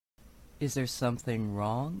Is there something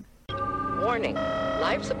wrong? Warning.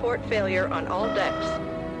 Life support failure on all decks.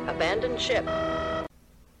 Abandon ship.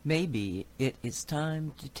 Maybe it is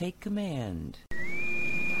time to take command.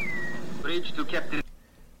 Bridge to Captain.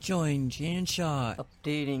 Join Jan Shaw,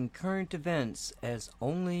 updating current events as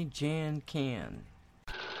only Jan can.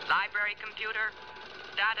 Library computer.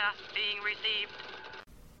 Data being received.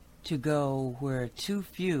 To go where too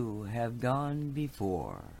few have gone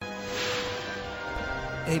before.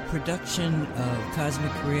 A production of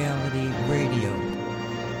Cosmic Reality Radio.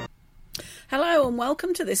 Hello and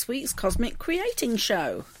welcome to this week's Cosmic Creating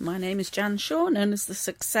Show. My name is Jan Shaw, known as the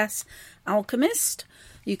Success Alchemist.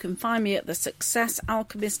 You can find me at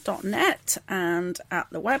thesuccessalchemist.net and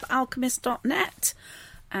at thewebalchemist.net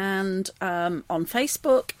and on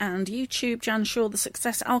Facebook and YouTube, Jan Shaw, the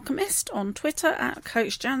Success Alchemist, on Twitter at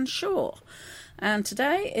Coach Jan Shaw. And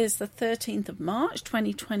today is the 13th of March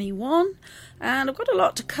 2021 and I've got a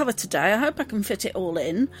lot to cover today. I hope I can fit it all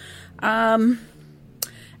in. HRC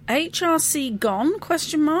gone, ?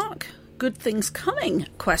 Good things coming, ?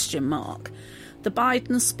 The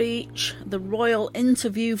Biden speech, the royal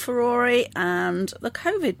interview furore, and the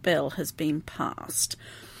COVID bill has been passed.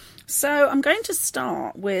 So I'm going to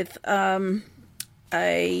start with a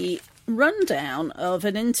rundown of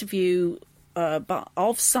an interview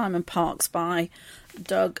of Simon Parkes by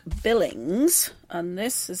Doug Billings, and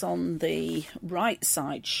this is on the Right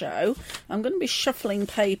Side show. I'm going to be shuffling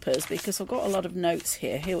papers because I've got a lot of notes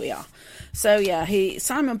here. Here we are. So yeah,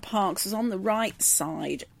 Simon Parkes is on the Right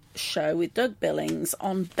Side show with Doug Billings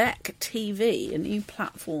on Beck TV, a new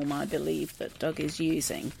platform I believe that Doug is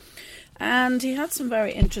using. And he had some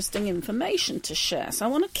very interesting information to share. So I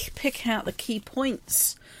want to pick out the key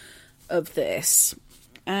points of this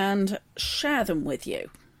and share them with you.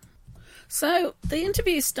 So the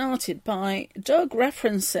interview started by Doug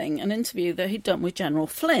referencing an interview that he'd done with General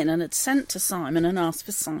Flynn and had sent to Simon and asked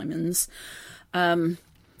for Simon's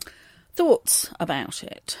thoughts about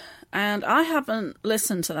it. And I haven't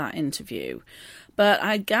listened to that interview, but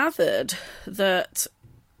I gathered that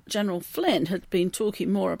General Flynn had been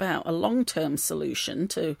talking more about a long-term solution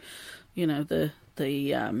to,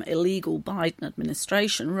 the illegal Biden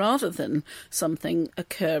administration rather than something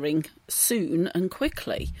occurring soon and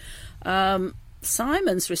quickly.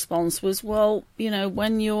 Simon's response was, well,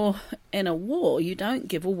 when you're in a war, you don't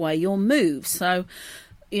give away your moves. So,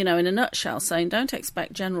 in a nutshell, saying don't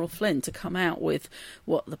expect General Flynn to come out with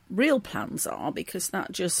what the real plans are because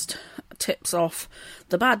that just tips off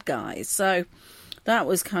the bad guys. So that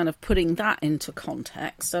was kind of putting that into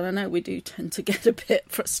context. And I know we do tend to get a bit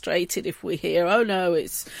frustrated if we hear, oh no,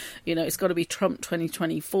 it's got to be Trump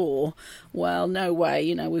 2024. Well, no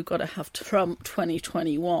way, we've got to have Trump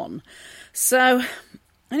 2021. So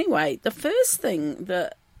anyway, the first thing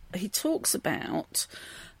that he talks about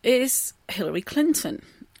is Hillary Clinton.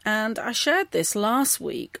 And I shared this last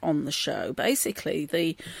week on the show. Basically,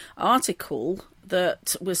 the article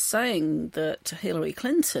that was saying that Hillary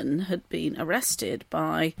Clinton had been arrested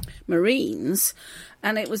by Marines,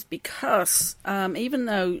 and it was because even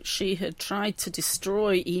though she had tried to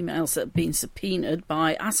destroy emails that had been subpoenaed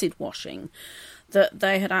by acid washing, that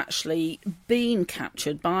they had actually been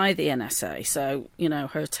captured by the NSA. So,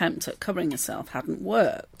 her attempt at covering herself hadn't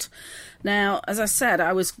worked. Now, as I said,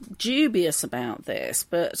 I was dubious about this,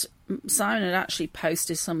 but Simon had actually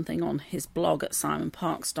posted something on his blog at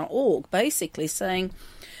simonparkes.org, basically saying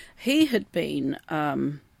he had been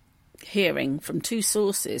hearing from two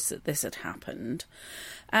sources that this had happened.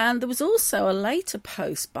 And there was also a later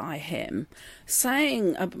post by him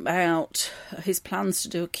saying about his plans to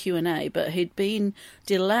do a Q&A, but he'd been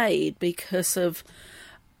delayed because of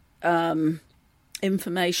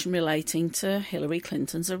information relating to Hillary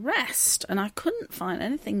Clinton's arrest. And I couldn't find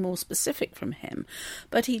anything more specific from him.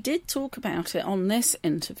 But he did talk about it on this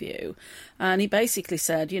interview. And he basically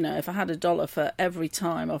said, if I had $1 for every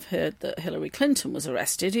time I've heard that Hillary Clinton was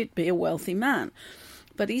arrested, he'd be a wealthy man.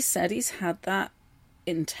 But he said he's had that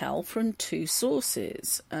intel from two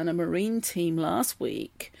sources, and a Marine team last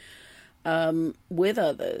week with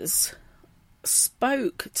others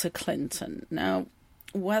spoke to Clinton. Now,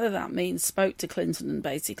 whether that means spoke to Clinton and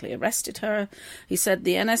basically arrested her, he said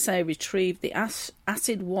the NSA retrieved the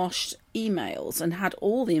acid-washed emails and had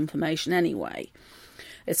all the information anyway.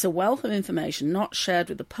 It's a wealth of information not shared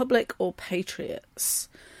with the public or patriots.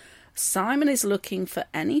 Simon is looking for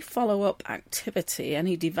any follow-up activity,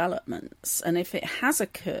 any developments, and if it has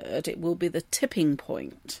occurred, it will be the tipping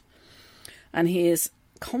point. And he is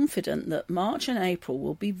confident that March and April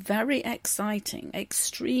will be very exciting,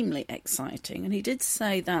 extremely exciting. And he did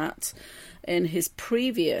say that in his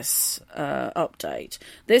previous update.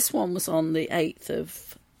 This one was on the 8th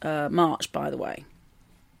of March, by the way.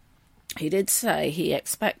 He did say he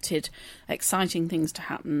expected exciting things to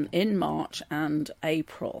happen in March and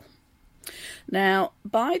April. Now,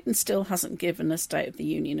 Biden still hasn't given a State of the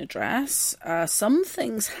Union address. Some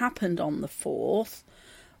things happened on the 4th,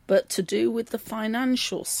 but to do with the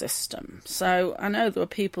financial system. So I know there were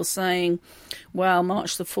people saying, well,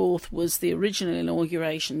 March the 4th was the original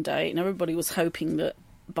inauguration date, and everybody was hoping that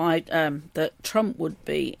that Trump would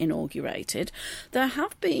be inaugurated. There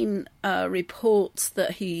have been reports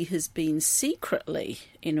that he has been secretly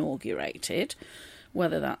inaugurated.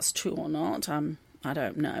 Whether that's true or not, I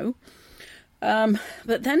don't know.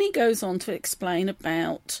 But then he goes on to explain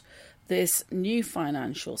about this new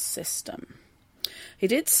financial system. He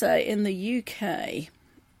did say in the UK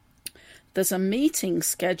there's a meeting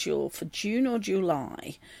scheduled for June or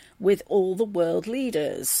July with all the world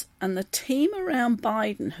leaders, and the team around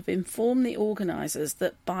Biden have informed the organisers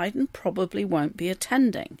that Biden probably won't be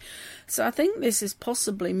attending. So I think this is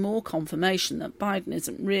possibly more confirmation that Biden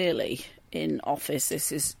isn't really in office.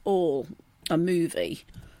 This is all a movie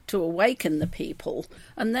to awaken the people.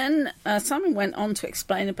 And then Simon went on to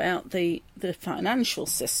explain about the financial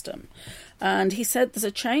system. And he said there's a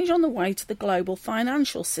change on the way to the global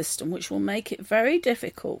financial system which will make it very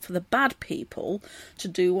difficult for the bad people to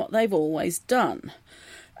do what they've always done.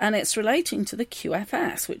 And it's relating to the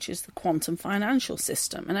QFS, which is the quantum financial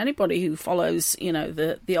system. And anybody who follows,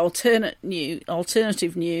 the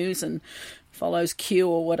alternative news and follows Q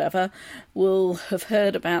or whatever will have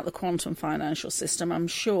heard about the quantum financial system, I'm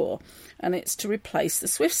sure. And it's to replace the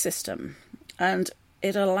SWIFT system. And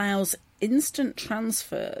it allows instant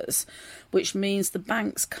transfers, which means the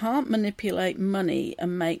banks can't manipulate money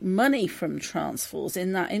and make money from transfers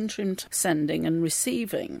in that interim sending and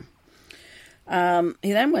receiving.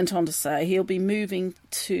 He then went on to say he'll be moving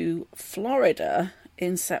to Florida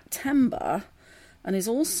in September and is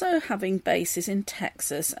also having bases in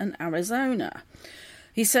Texas and Arizona.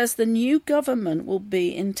 He says the new government will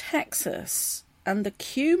be in Texas and the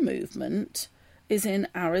Q movement is in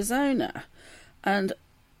Arizona, and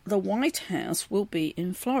the White House will be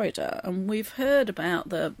in Florida. And we've heard about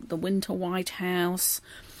the winter White House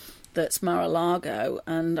that's Mar-a-Lago,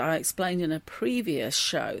 and I explained in a previous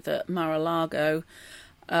show that Mar-a-Lago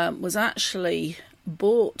was actually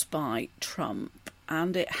bought by Trump,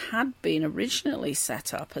 and it had been originally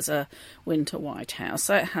set up as a winter White House.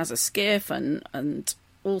 So it has a skiff and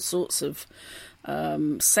all sorts of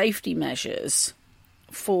safety measures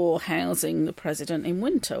for housing the president in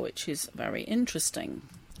winter, which is very interesting.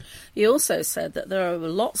 He also said that there are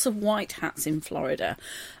lots of white hats in Florida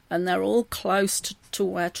and they're all close to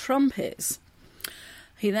where Trump is.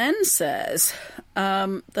 He then says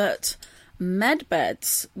that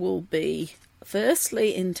medbeds will be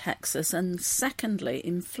firstly in Texas and secondly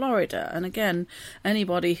in Florida. And again,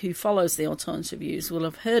 anybody who follows the alternative views will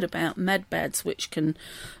have heard about medbeds, which can,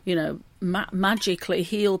 magically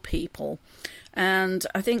heal people. And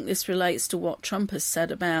I think this relates to what Trump has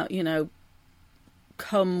said about,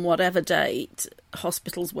 come whatever date,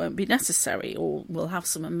 hospitals won't be necessary or we'll have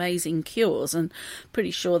some amazing cures. And pretty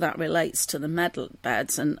sure that relates to the med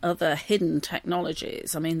beds and other hidden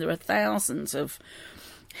technologies. I mean, there are thousands of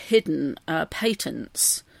hidden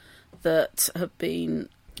patents that have been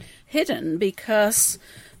hidden because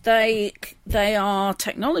they are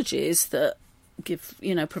technologies that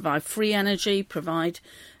provide free energy, provide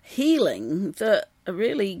healing, that are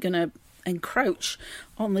really going to encroach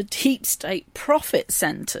on the deep state profit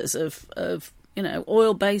centres of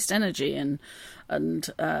oil-based energy and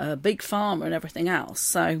big pharma and everything else.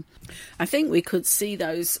 So I think we could see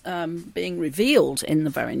those being revealed in the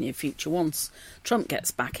very near future once Trump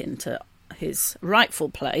gets back into his rightful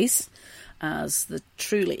place as the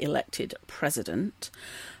truly elected president.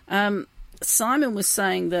 Simon was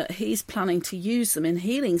saying that he's planning to use them in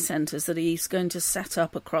healing centres that he's going to set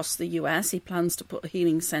up across the US. He plans to put a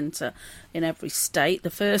healing centre in every state. The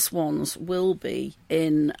first ones will be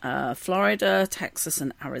in Florida, Texas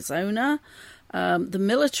and Arizona. The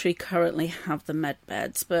military currently have the med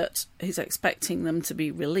beds, but he's expecting them to be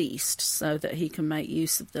released so that he can make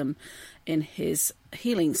use of them in his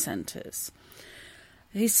healing centres.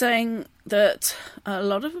 He's saying that a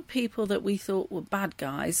lot of the people that we thought were bad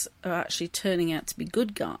guys are actually turning out to be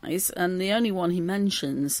good guys, and the only one he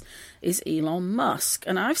mentions is Elon Musk.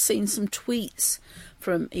 And I've seen some tweets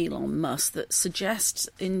from Elon Musk that suggests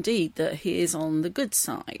indeed that he is on the good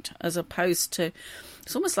side, as opposed to,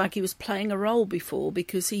 it's almost like he was playing a role before,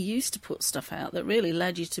 because he used to put stuff out that really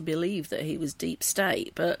led you to believe that he was deep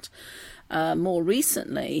state. But more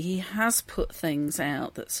recently, he has put things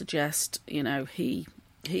out that suggest,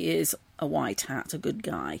 he is a white hat, a good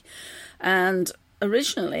guy. And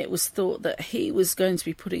originally it was thought that he was going to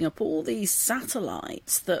be putting up all these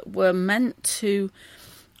satellites that were meant to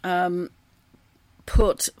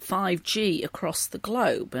put 5G across the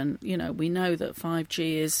globe. And, you know, we know that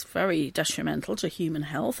 5G is very detrimental to human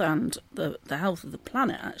health and the health of the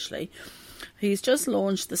planet, actually. He's just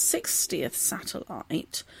launched the 60th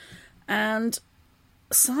satellite, and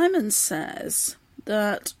Simon says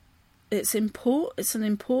that it's an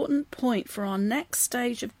important point for our next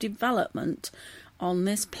stage of development on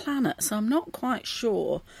this planet. So I'm not quite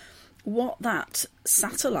sure what that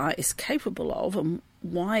satellite is capable of and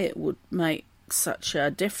why it would make such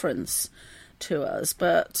a difference to us.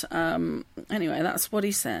 But anyway, that's what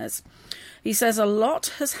he says. He says a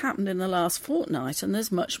lot has happened in the last fortnight and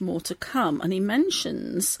there's much more to come. And he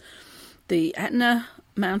mentions the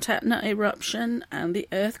Mount Etna eruption and the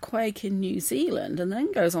earthquake in New Zealand, and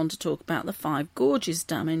then goes on to talk about the Five Gorges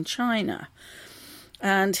Dam in China.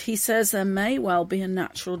 And he says there may well be a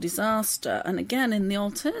natural disaster. And again, in the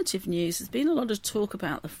alternative news, there's been a lot of talk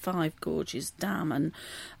about the Five Gorges Dam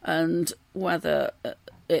and whether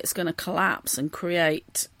it's going to collapse and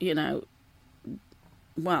create, you know,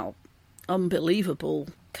 well, unbelievable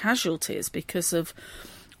casualties because of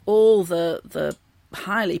all the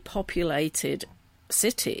highly populated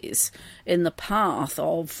cities in the path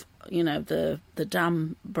of, you know, the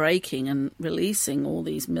dam breaking and releasing all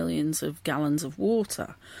these millions of gallons of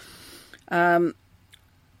water.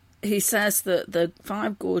 He says that the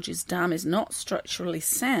Five Gorges Dam is not structurally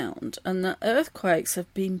sound and that earthquakes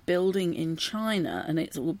have been building in China, and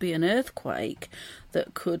it will be an earthquake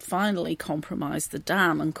that could finally compromise the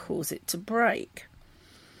dam and cause it to break.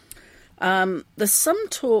 There's some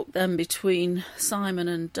talk then between Simon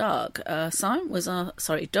and Doug. Doug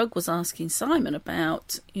was asking Simon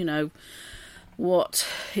about, you know, what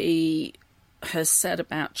he has said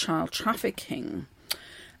about child trafficking.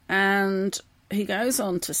 And he goes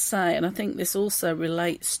on to say, and I think this also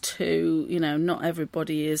relates to, you know, not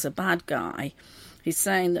everybody is a bad guy. He's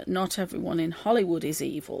saying that not everyone in Hollywood is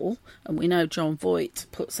evil. And we know John Voight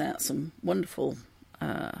puts out some wonderful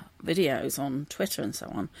videos on Twitter and so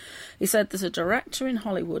on. He said there's a director in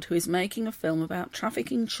Hollywood who is making a film about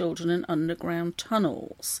trafficking children in underground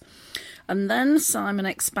tunnels. And then Simon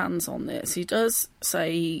expands on this. He does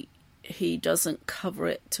say he doesn't cover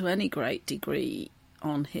it to any great degree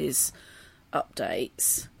on his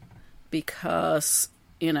updates because,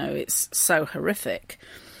 you know, it's so horrific.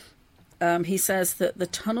 He says that the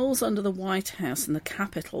tunnels under the White House and the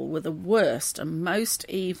Capitol were the worst and most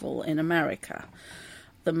evil in America.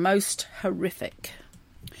 The most horrific.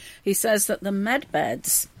 He says that the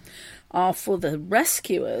medbeds are for the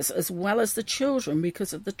rescuers as well as the children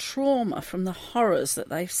because of the trauma from the horrors that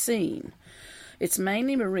they've seen. It's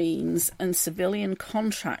mainly Marines and civilian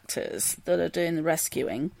contractors that are doing the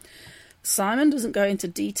rescuing. Simon doesn't go into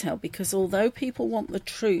detail because although people want the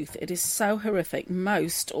truth, it is so horrific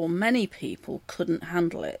most or many people couldn't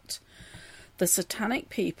handle it. The satanic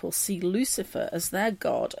people see Lucifer as their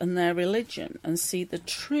God and their religion and see the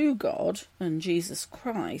true God and Jesus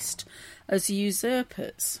Christ as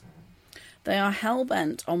usurpers. They are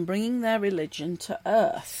hell-bent on bringing their religion to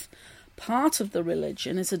earth. Part of the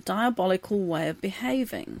religion is a diabolical way of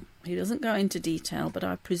behaving. He doesn't go into detail, but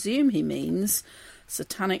I presume he means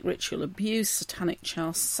satanic ritual abuse, satanic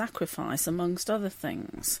child sacrifice, amongst other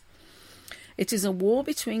things. It is a war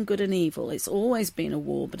between good and evil. It's always been a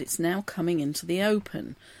war, but it's now coming into the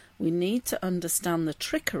open. We need to understand the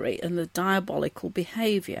trickery and the diabolical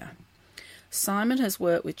behaviour. Simon has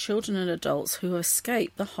worked with children and adults who have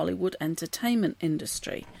escaped the Hollywood entertainment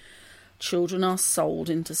industry. Children are sold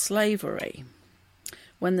into slavery.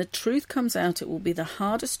 When the truth comes out, it will be the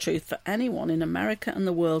hardest truth for anyone in America and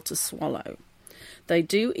the world to swallow. They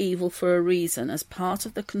do evil for a reason, as part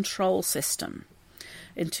of the control system.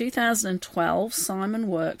 In 2012, Simon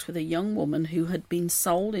worked with a young woman who had been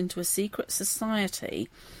sold into a secret society,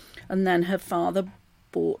 and then her father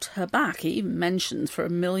bought her back. He even mentioned for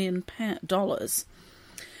 $1 million.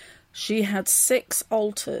 She had 6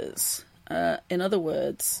 alters, in other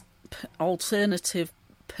words, alternative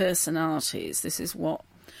personalities. This is what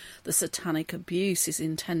the satanic abuse is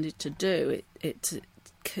intended to do. It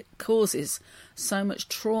causes so much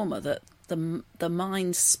trauma that the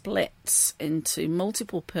mind splits into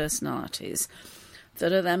multiple personalities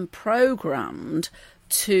that are then programmed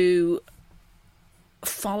to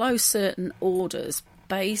follow certain orders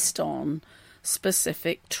based on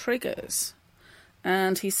specific triggers.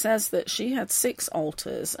 And he says that she had 6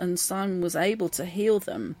 alters and Simon was able to heal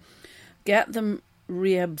them, get them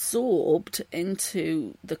reabsorbed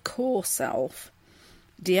into the core self,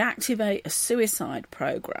 deactivate a suicide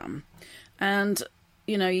program, and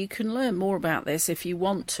you can learn more about this if you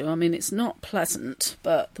want to. I mean, it's not pleasant,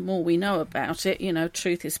 but the more we know about it,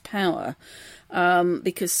 truth is power.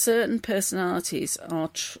 Because certain personalities are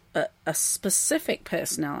a specific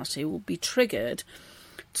personality will be triggered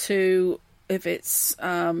to, if it's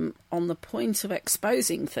on the point of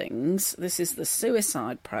exposing things, this is the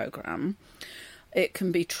suicide program, it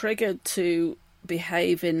can be triggered to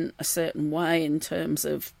behave in a certain way in terms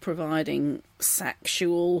of providing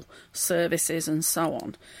sexual services and so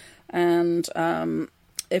on. And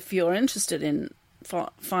if you're interested in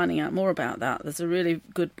finding out more about that, there's a really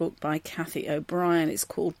good book by Kathy O'Brien. It's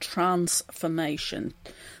called Transformation,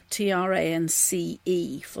 TRANCE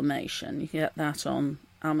formation. You can get that on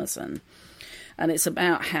Amazon. And it's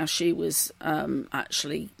about how she was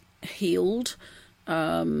actually healed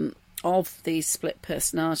of these split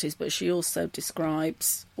personalities, but she also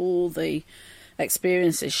describes all the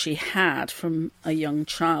experiences she had from a young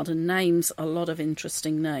child and names a lot of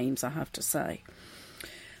interesting names, I have to say.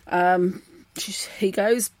 He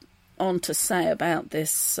goes on to say about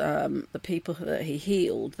this, the people that he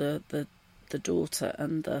healed, the daughter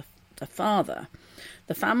and the father.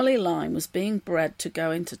 The family line was being bred to go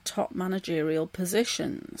into top managerial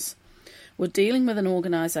positions. We're dealing with an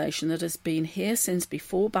organisation that has been here since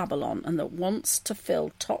before Babylon and that wants to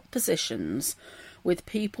fill top positions with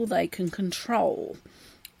people they can control.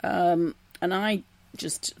 And I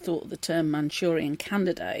just thought the term Manchurian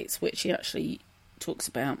candidates, which he actually talks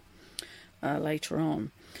about later on.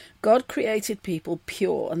 God created people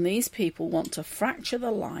pure, and these people want to fracture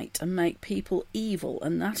the light and make people evil,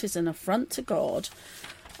 and that is an affront to God,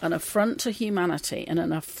 an affront to humanity, and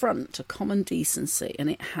an affront to common decency, and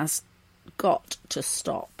it has got to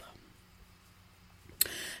stop.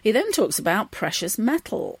 He then talks about precious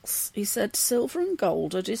metals. He said silver and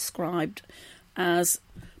gold are described as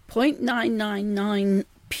 0.999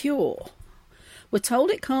 pure. We're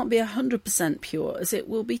told it can't be 100% pure as it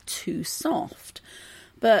will be too soft.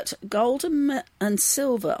 But gold and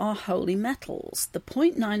silver are holy metals. The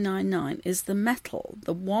 0.999 is the metal.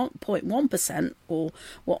 The 1.1%, or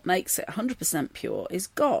what makes it 100% pure, is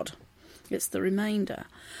God. It's the remainder.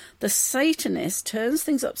 The Satanist turns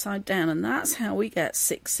things upside down, and that's how we get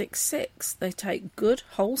 666. They take good,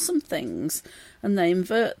 wholesome things and they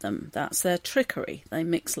invert them. That's their trickery. They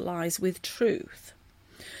mix lies with truth.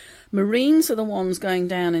 Marines are the ones going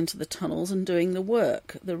down into the tunnels and doing the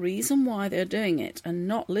work. The reason why they're doing it and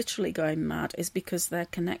not literally going mad is because their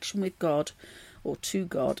connection with God, or to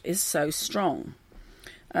God, is so strong.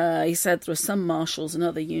 He said there are some marshals and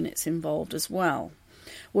other units involved as well.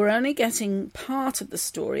 We're only getting part of the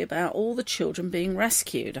story about all the children being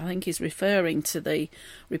rescued. I think he's referring to the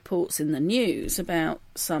reports in the news about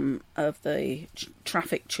some of the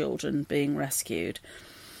trafficked children being rescued.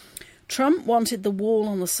 Trump wanted the wall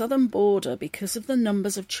on the southern border because of the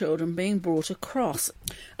numbers of children being brought across,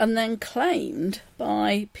 and then claimed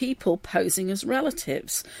by people posing as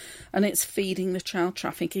relatives, and it's feeding the child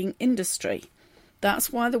trafficking industry.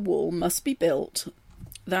 That's why the wall must be built.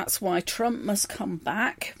 That's why Trump must come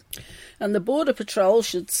back, and the Border Patrol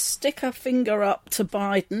should stick a finger up to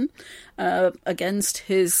Biden against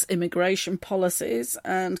his immigration policies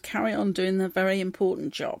and carry on doing their very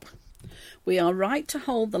important job. We are right to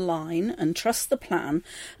hold the line and trust the plan,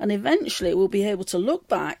 and eventually we'll be able to look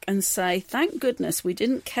back and say, thank goodness we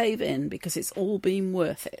didn't cave in because it's all been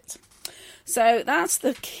worth it. So that's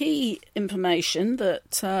the key information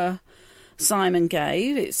that Simon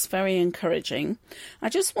gave. It's very encouraging. I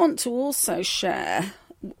just want to also share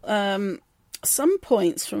some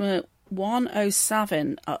points from a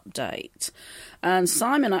 107 update, and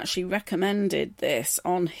Simon actually recommended this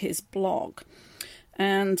on his blog,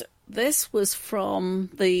 and this was from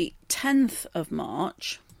the 10th of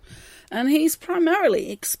March, and he's primarily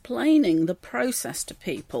explaining the process to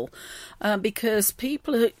people because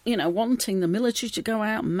people are, wanting the military to go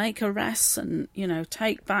out and make arrests and,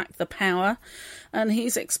 take back the power. And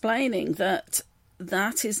he's explaining that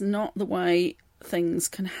that is not the way things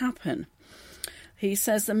can happen. He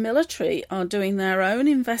says the military are doing their own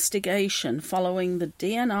investigation following the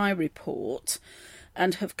DNI report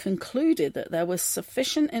and have concluded that there was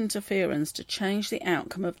sufficient interference to change the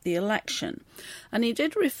outcome of the election. And he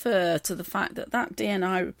did refer to the fact that that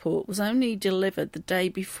DNI report was only delivered the day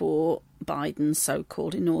before Biden's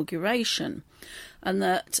so-called inauguration, and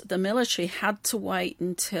that the military had to wait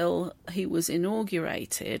until he was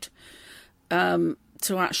inaugurated to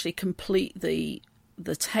actually complete the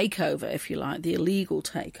takeover, if you like, the illegal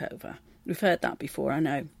takeover. We've heard that before, I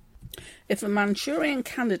know. If a Manchurian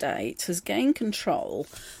candidate has gained control,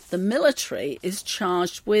 the military is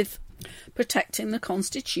charged with protecting the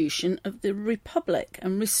constitution of the republic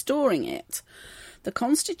and restoring it. The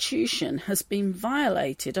Constitution has been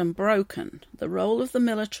violated and broken. The role of the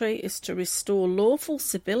military is to restore lawful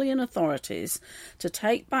civilian authorities to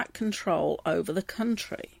take back control over the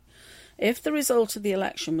country. If the result of the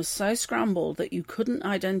election was so scrambled that you couldn't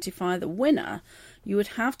identify the winner, you would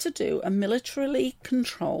have to do a militarily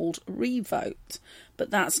controlled revote.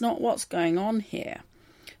 But that's not what's going on here.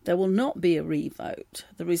 There will not be a revote.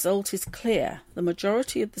 The result is clear. The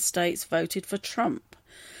majority of the states voted for Trump.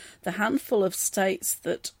 The handful of states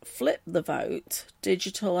that flipped the vote,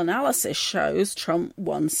 digital analysis shows Trump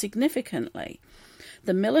won significantly.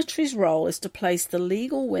 The military's role is to place the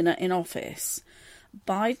legal winner in office.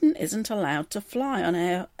 Biden isn't allowed to fly on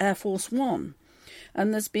Air Force One.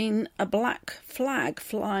 And there's been a black flag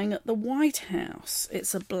flying at the White House.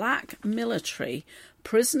 It's a black military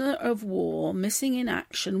prisoner of war, missing in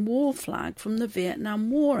action war flag from the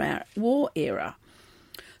Vietnam War era.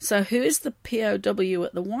 So who is the POW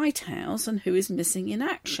at the White House and who is missing in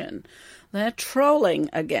action? They're trolling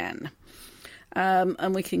again.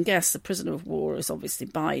 And we can guess the prisoner of war is obviously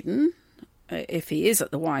Biden, if he is at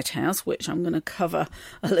the White House, which I'm going to cover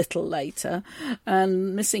a little later.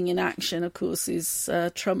 And missing in action, of course, is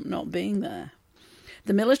Trump not being there.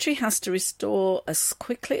 The military has to restore as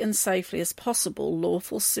quickly and safely as possible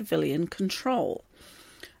lawful civilian control.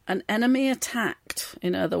 An enemy attacked,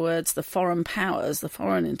 in other words, the foreign powers, the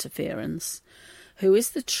foreign interference, who is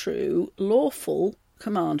the true lawful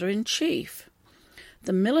commander-in-chief.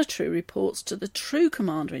 The military reports to the true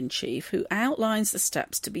commander-in-chief, who outlines the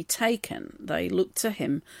steps to be taken. They look to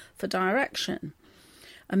him for direction.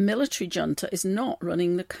 A military junta is not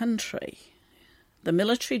running the country. The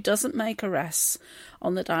military doesn't make arrests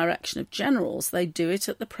on the direction of generals. They do it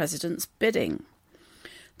at the president's bidding.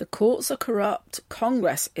 The courts are corrupt.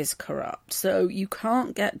 Congress is corrupt. So you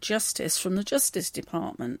can't get justice from the Justice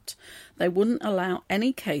Department. They wouldn't allow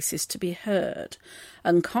any cases to be heard.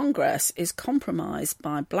 And Congress is compromised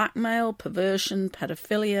by blackmail, perversion,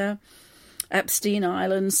 pedophilia, Epstein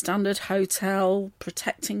Island, Standard Hotel,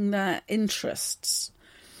 protecting their interests.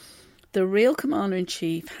 The real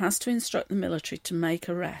commander-in-chief has to instruct the military to make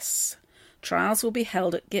arrests. Trials will be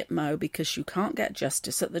held at Gitmo because you can't get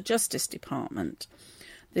justice at the Justice Department.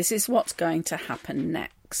 This is what's going to happen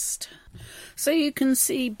next. So you can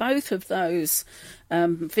see both of those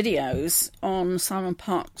videos on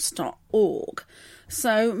simonparks.org.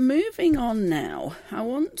 So moving on now, I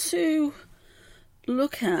want to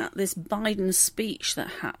look at this Biden speech that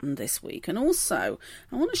happened this week. And also,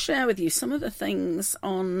 I want to share with you some of the things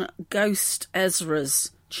on Ghost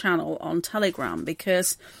Ezra's channel on Telegram,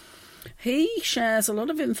 because he shares a lot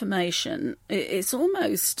of information. It's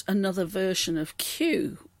almost another version of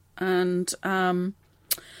Q. And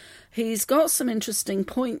he's got some interesting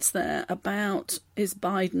points there about, is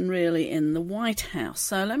Biden really in the White House?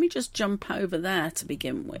 So let me just jump over there to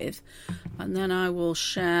begin with, and then I will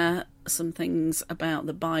share some things about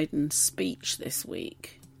the Biden speech this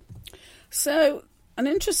week. So an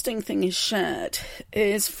interesting thing is shared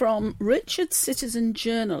is from Richard Citizen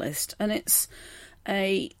Journalist, and it's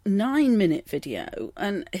a 9-minute video,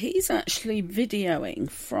 and he's actually videoing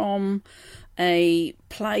from a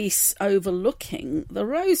place overlooking the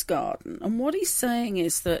Rose Garden. And what he's saying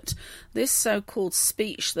is that this so-called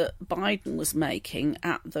speech that Biden was making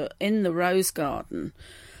in the Rose Garden,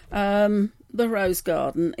 the Rose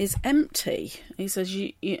Garden is empty. He says,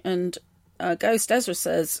 Ghost Ezra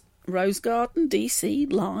says, Rose Garden,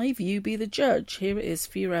 DC, live, you be the judge. Here it is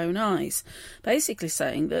for your own eyes. Basically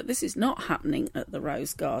saying that this is not happening at the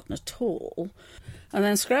Rose Garden at all. And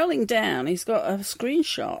then scrolling down, he's got a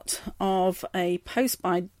screenshot of a post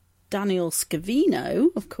by Daniel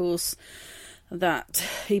Scavino, of course, that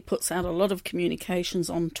he puts out a lot of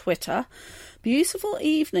communications on Twitter. Beautiful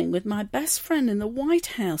evening with my best friend in the White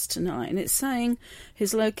House tonight. And it's saying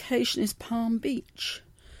his location is Palm Beach.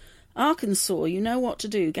 Arkansas, you know what to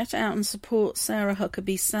do. Get out and support Sarah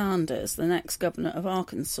Huckabee Sanders, the next governor of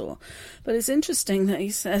Arkansas. But it's interesting that he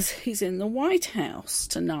says he's in the White House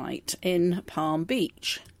tonight in Palm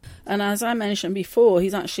Beach. And as I mentioned before,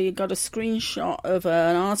 he's actually got a screenshot of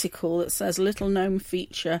an article that says little known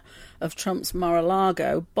feature of Trump's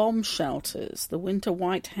Mar-a-Lago bomb shelters. The Winter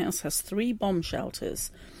White House has 3 bomb shelters,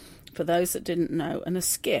 for those that didn't know, and a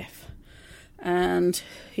skiff. And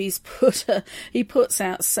he puts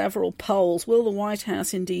out several polls. Will the White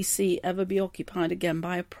House in DC ever be occupied again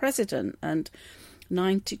by a president? And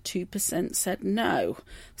 92% said no.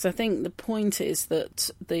 So I think the point is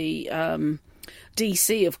that the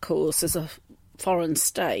DC, of course, is a foreign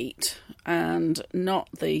state and not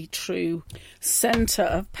the true centre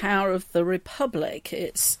of power of the republic.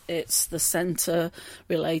 It's the centre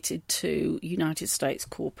related to United States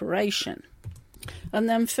corporation. And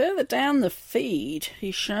then further down the feed,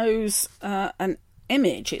 he shows an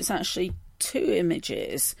image. It's actually two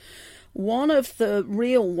images. One of the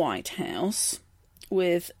real White House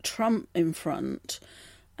with Trump in front,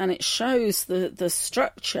 and it shows the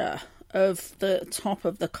structure of the top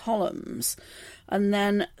of the columns, and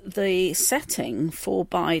then the setting for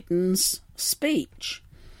Biden's speech.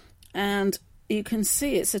 And you can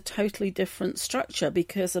see it's a totally different structure,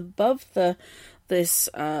 because above the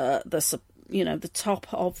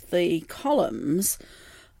top of the columns,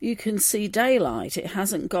 you can see daylight. It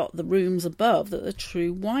hasn't got the rooms above that the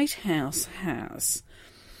true White House has.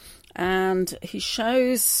 And he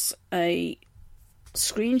shows a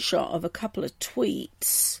screenshot of a couple of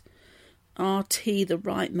tweets. RT, the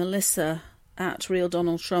right Melissa, at Real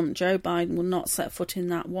Donald Trump. Joe Biden will not set foot in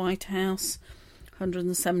that White House.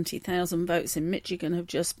 170,000 votes in Michigan have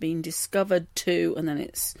just been discovered too, and then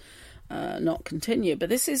it's not continued. But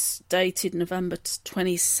this is dated November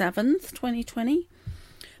 27th, 2020.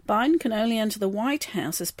 Biden can only enter the White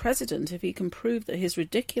House as president if he can prove that his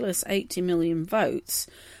ridiculous 80 million votes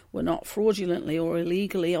were not fraudulently or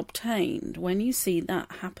illegally obtained. When you see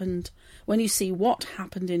what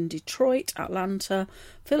happened in Detroit, Atlanta,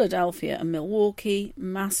 Philadelphia and Milwaukee,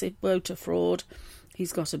 massive voter fraud,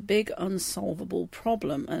 he's got a big unsolvable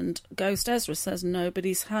problem. And Ghost Ezra says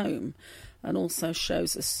nobody's home, and also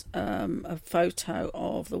shows us a photo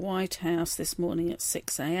of the White House this morning at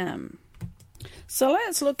 6 a.m. So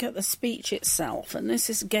let's look at the speech itself, and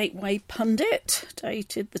this is Gateway Pundit,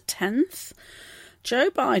 dated the 10th.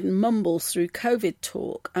 Joe Biden mumbles through COVID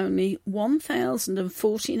talk. Only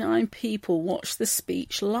 1,049 people watched the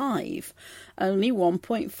speech live. Only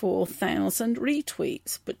 1.4 thousand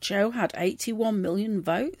retweets. But Joe had 81 million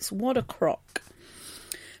votes? What a crock.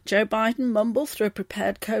 Joe Biden mumbled through a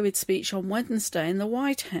prepared COVID speech on Wednesday in the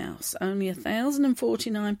White House. Only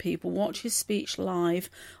 1,049 people watched his speech live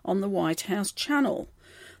on the White House channel.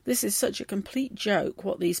 This is such a complete joke,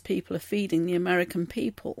 what these people are feeding the American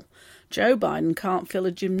people. Joe Biden can't fill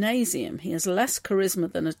a gymnasium. He has less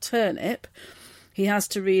charisma than a turnip. He has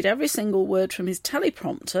to read every single word from his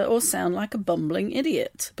teleprompter or sound like a bumbling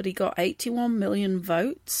idiot. But he got 81 million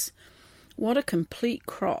votes? What a complete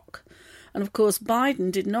crock. And of course,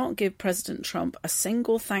 Biden did not give President Trump a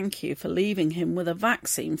single thank you for leaving him with a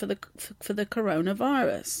vaccine for the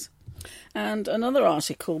coronavirus. And another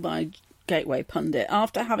article by Gateway Pundit.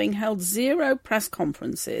 After having held 0 press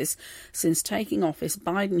conferences since taking office,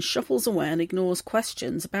 Biden shuffles away and ignores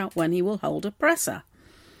questions about when he will hold a presser.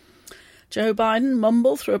 Joe Biden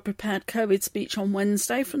mumbled through a prepared COVID speech on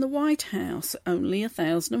Wednesday from the White House. Only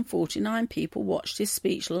 1,049 people watched his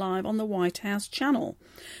speech live on the White House channel.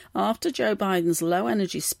 After Joe Biden's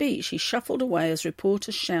low-energy speech, he shuffled away as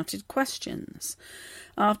reporters shouted questions.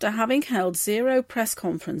 After having held 0 press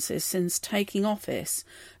conferences since taking office,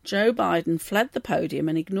 Joe Biden fled the podium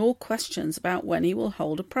and ignored questions about when he will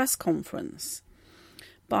hold a press conference.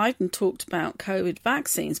 Biden talked about COVID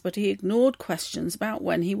vaccines, but he ignored questions about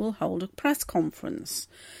when he will hold a press conference.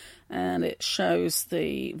 And it shows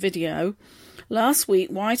the video. Last week,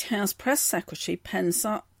 White House Press Secretary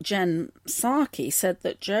Jen Psaki said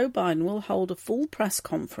that Joe Biden will hold a full press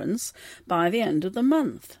conference by the end of the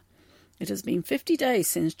month. It has been 50 days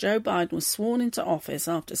since Joe Biden was sworn into office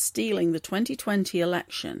after stealing the 2020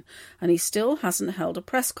 election, and he still hasn't held a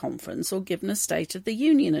press conference or given a State of the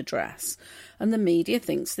Union address, and the media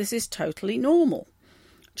thinks this is totally normal.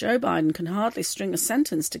 Joe Biden can hardly string a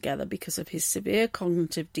sentence together because of his severe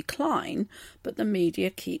cognitive decline, but the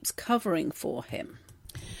media keeps covering for him.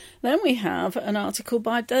 Then we have an article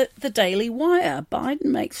by the Daily Wire. Biden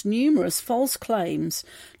makes numerous false claims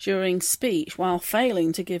during speech while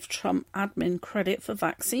failing to give Trump admin credit for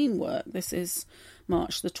vaccine work. This is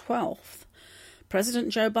March the 12th. President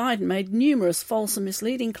Joe Biden made numerous false and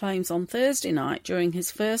misleading claims on Thursday night during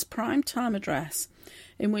his first prime-time address,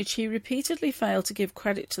 in which he repeatedly failed to give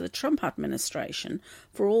credit to the Trump administration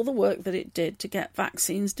for all the work that it did to get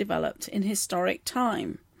vaccines developed in historic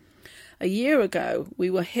time. A year ago,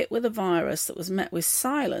 we were hit with a virus that was met with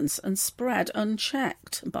silence and spread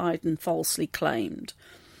unchecked, Biden falsely claimed.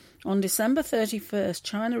 On December 31st,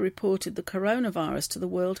 China reported the coronavirus to the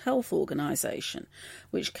World Health Organization,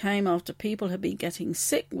 which came after people had been getting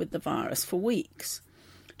sick with the virus for weeks.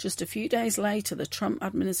 Just a few days later, the Trump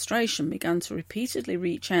administration began to repeatedly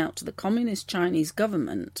reach out to the Communist Chinese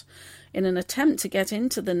government in an attempt to get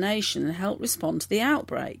into the nation and help respond to the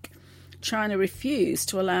outbreak. China refused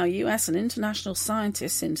to allow US and international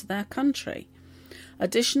scientists into their country.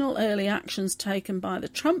 Additional early actions taken by the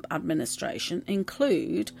Trump administration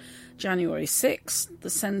include January 6th, the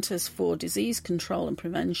Centers for Disease Control and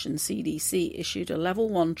Prevention, CDC, issued a Level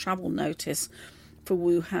 1 travel notice for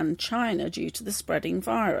Wuhan, China, due to the spreading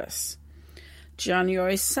virus.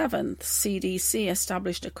 January 7th, CDC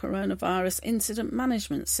established a coronavirus incident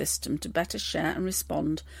management system to better share and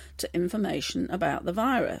respond to information about the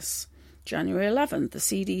virus. January 11th, the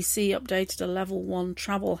CDC updated a Level 1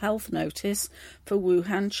 travel health notice for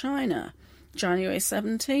Wuhan, China. January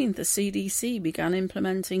 17th, the CDC began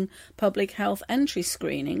implementing public health entry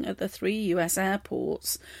screening at the 3 US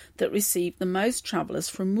airports that received the most travellers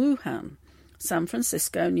from Wuhan: San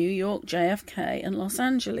Francisco, New York, JFK and Los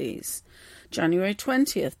Angeles. January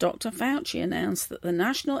 20th, Dr. Fauci announced that the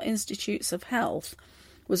National Institutes of Health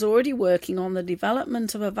was already working on the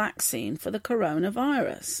development of a vaccine for the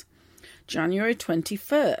coronavirus. January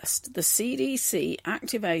 21st, the CDC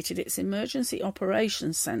activated its Emergency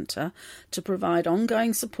Operations Centre to provide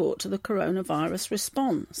ongoing support to the coronavirus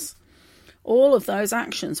response. All of those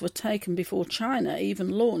actions were taken before China even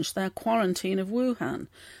launched their quarantine of Wuhan,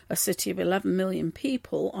 a city of 11 million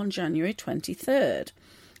people, on January 23rd.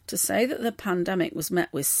 To say that the pandemic was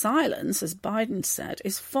met with silence, as Biden said,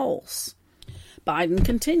 is false. Biden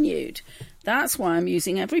continued, "That's why I'm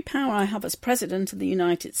using every power I have as President of the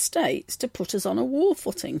United States to put us on a war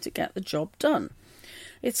footing to get the job done."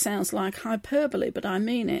 It sounds like hyperbole, but I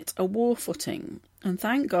mean it, a war footing. And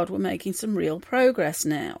thank God we're making some real progress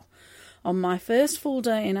now. On my first full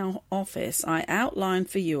day in our office, I outlined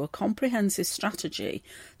for you a comprehensive strategy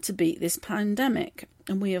to beat this pandemic,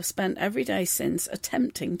 and we have spent every day since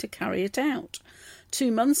attempting to carry it out. 2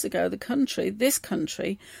 months ago, this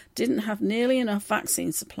country, didn't have nearly enough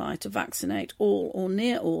vaccine supply to vaccinate all or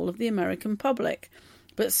near all of the American public,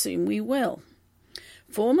 but soon we will.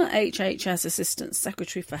 Former HHS Assistant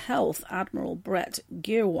Secretary for Health, Admiral Brett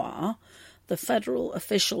Giroir, the federal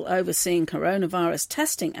official overseeing coronavirus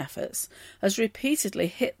testing efforts, has repeatedly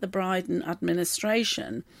hit the Biden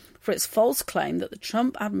administration for its false claim that the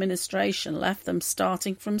Trump administration left them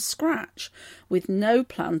starting from scratch with no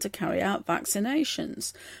plan to carry out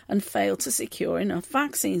vaccinations and failed to secure enough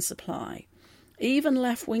vaccine supply. Even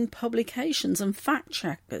left-wing publications and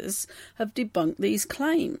fact-checkers have debunked these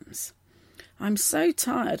claims. I'm so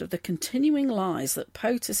tired of the continuing lies that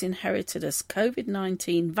POTUS inherited as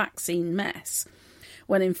COVID-19 vaccine mess,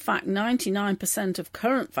 when in fact 99% of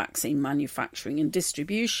current vaccine manufacturing and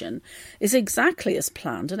distribution is exactly as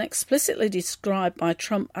planned and explicitly described by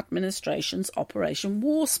Trump administration's Operation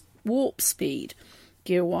Warp Speed,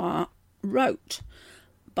 Giroir wrote.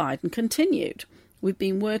 Biden continued, "We've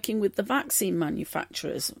been working with the vaccine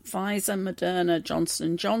manufacturers, Pfizer, Moderna,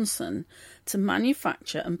 Johnson & Johnson, to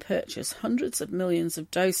manufacture and purchase hundreds of millions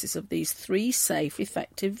of doses of these 3 safe,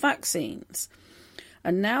 effective vaccines.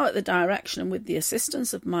 And now, at the direction and with the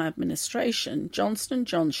assistance of my administration, Johnson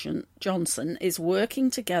 & Johnson is working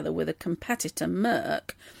together with a competitor,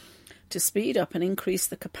 Merck, to speed up and increase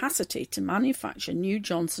the capacity to manufacture new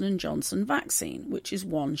Johnson & Johnson vaccine, which is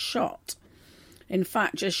one shot. In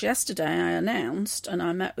fact, just yesterday I announced, and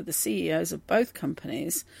I met with the CEOs of both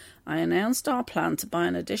companies, I announced our plan to buy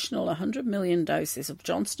an additional 100 million doses of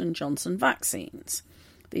Johnson & Johnson vaccines.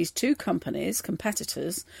 These 2 companies,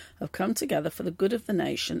 competitors, have come together for the good of the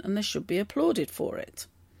nation, and they should be applauded for it."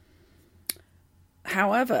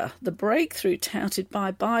 However, the breakthrough touted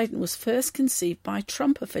by Biden was first conceived by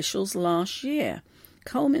Trump officials last year,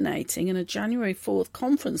 culminating in a January 4th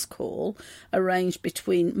conference call arranged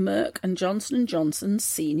between Merck and Johnson & Johnson's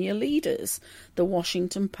senior leaders, the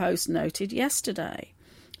Washington Post noted yesterday.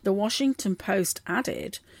 The Washington Post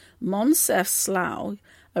added, Moncef Slaoui,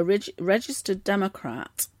 a registered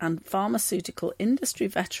Democrat and pharmaceutical industry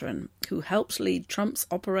veteran who helped lead Trump's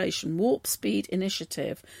Operation Warp Speed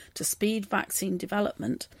initiative to speed vaccine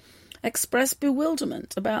development, expressed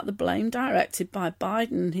bewilderment about the blame directed by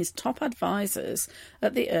Biden and his top advisors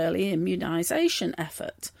at the early immunization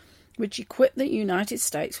effort, which equipped the United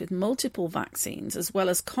States with multiple vaccines as well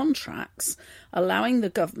as contracts, allowing the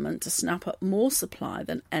government to snap up more supply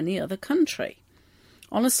than any other country.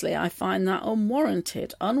 Honestly, I find that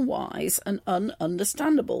unwarranted, unwise and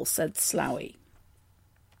ununderstandable, said Slaoui,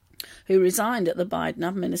 who resigned at the Biden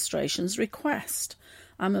administration's request.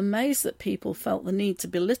 I'm amazed that people felt the need to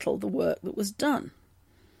belittle the work that was done.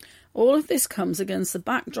 All of this comes against the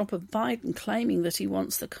backdrop of Biden claiming that he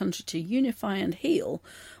wants the country to unify and heal,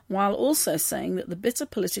 while also saying that the bitter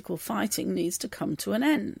political fighting needs to come to an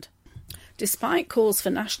end. Despite calls for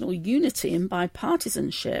national unity and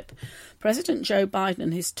bipartisanship, President Joe Biden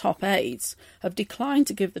and his top aides have declined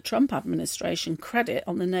to give the Trump administration credit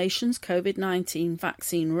on the nation's COVID-19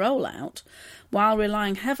 vaccine rollout, while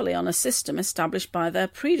relying heavily on a system established by their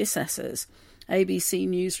predecessors. ABC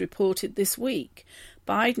News reported this week.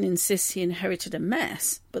 Biden insists he inherited a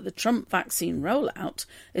mess, but the Trump vaccine rollout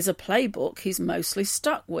is a playbook he's mostly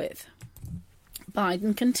stuck with.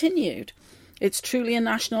 Biden continued. It's truly a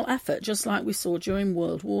national effort, just like we saw during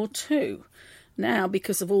World War II. Now,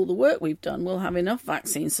 because of all the work we've done, we'll have enough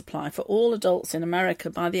vaccine supply for all adults in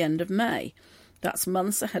America by the end of May. That's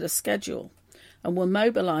months ahead of schedule. And we're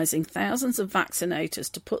mobilising thousands of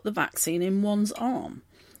vaccinators to put the vaccine in one's arm,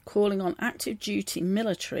 calling on active duty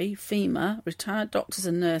military, FEMA, retired doctors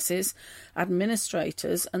and nurses,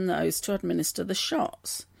 administrators and those to administer the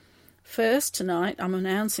shots. First, tonight, I'm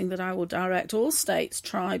announcing that I will direct all states,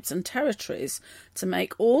 tribes and territories to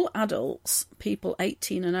make all adults, people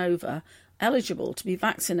 18 and over, eligible to be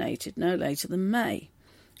vaccinated no later than May.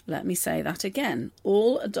 Let me say that again.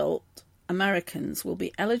 All adult Americans will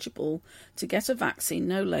be eligible to get a vaccine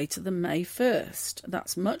no later than May 1st.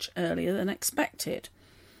 That's much earlier than expected.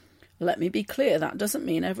 Let me be clear, that doesn't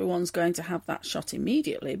mean everyone's going to have that shot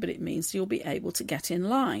immediately, but it means you'll be able to get in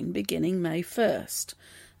line beginning May 1st.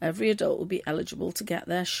 Every adult will be eligible to get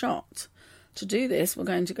their shot. To do this, we're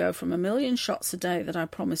going to go from 1 million shots a day that I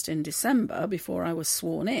promised in December before I was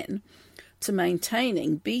sworn in,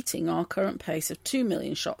 to beating our current pace of 2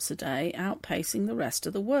 million shots a day, outpacing the rest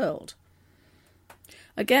of the world.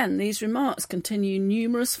 Again, these remarks continue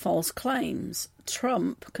numerous false claims.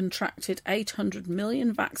 Trump contracted 800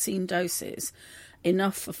 million vaccine doses,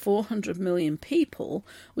 enough for 400 million people,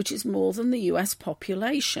 which is more than the US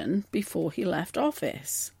population, before he left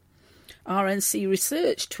office. RNC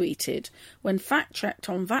Research tweeted, when fact-checked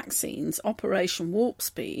on vaccines, Operation Warp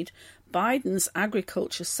Speed, Biden's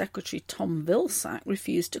Agriculture Secretary Tom Vilsack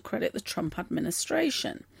refused to credit the Trump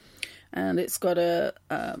administration. And it's got a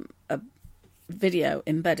video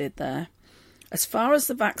embedded there. As far as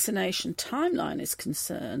the vaccination timeline is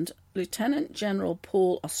concerned, Lieutenant General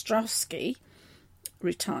Paul Ostrowski,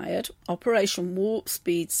 retired, Operation Warp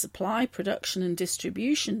Speed's Supply, Production and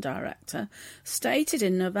Distribution Director, stated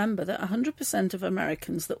in November that 100% of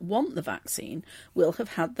Americans that want the vaccine will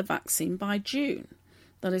have had the vaccine by June.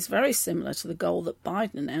 That is very similar to the goal that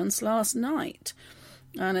Biden announced last night.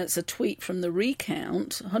 And it's a tweet from the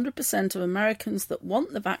recount. 100% of Americans that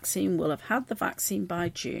want the vaccine will have had the vaccine by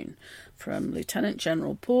June. From Lieutenant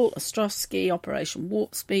General Paul Ostrowski, Operation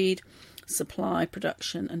Warp Speed, Supply,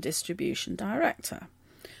 Production and Distribution Director.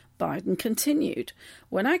 Biden continued,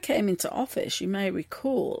 when I came into office, you may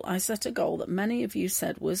recall, I set a goal that many of you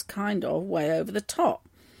said was kind of way over the top.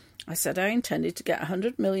 I said I intended to get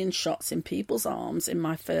 100 million shots in people's arms in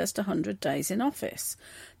my first 100 days in office.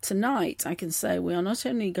 Tonight, I can say we are not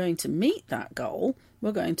only going to meet that goal,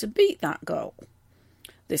 we're going to beat that goal.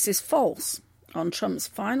 This is false. On Trump's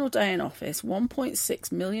final day in office,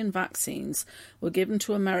 1.6 million vaccines were given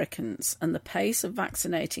to Americans, and the pace of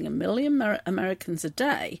vaccinating 1 million Americans a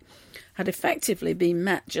day had effectively been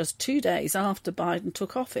met just 2 days after Biden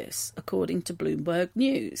took office, according to Bloomberg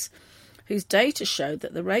News, whose data showed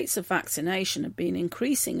that the rates of vaccination had been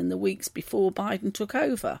increasing in the weeks before Biden took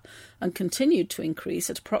over and continued to increase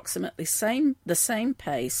at approximately the same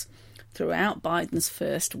pace throughout Biden's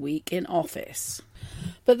first week in office.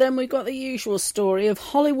 But then we got the usual story of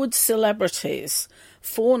Hollywood celebrities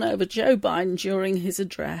fawn over Joe Biden during his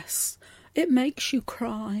address. It makes you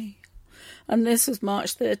cry. And this was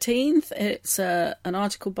March 13th. It's an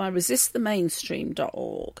article by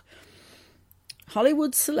resistthemainstream.org.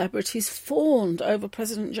 Hollywood celebrities fawned over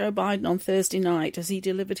President Joe Biden on Thursday night as he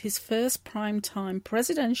delivered his first primetime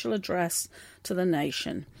presidential address to the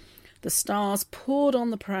nation. The stars poured on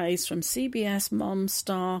the praise from CBS mom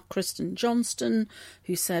star Kristen Johnston,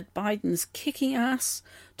 who said Biden's kicking ass,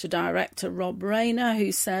 to director Rob Reiner,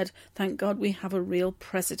 who said, thank God we have a real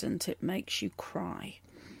president, it makes you cry.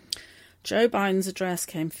 Joe Biden's address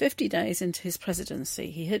came 50 days into his presidency.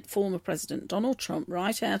 He hit former President Donald Trump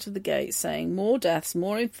right out of the gate, saying more deaths,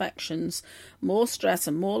 more infections, more stress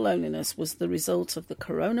and more loneliness was the result of the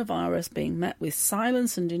coronavirus being met with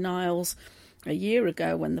silence and denials a year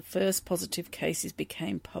ago when the first positive cases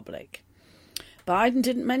became public. Biden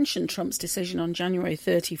didn't mention Trump's decision on January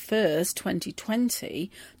 31st,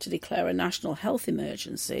 2020, to declare a national health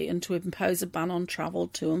emergency and to impose a ban on travel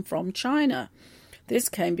to and from China. This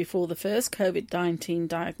came before the first COVID-19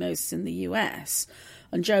 diagnosis in the US,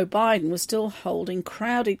 and Joe Biden was still holding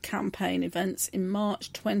crowded campaign events in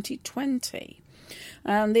March 2020.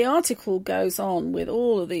 And the article goes on with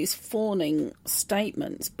all of these fawning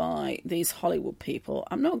statements by these Hollywood people.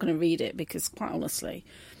 I'm not going to read it because, quite honestly,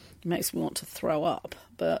 it makes me want to throw up.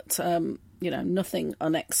 But, nothing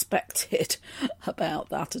unexpected about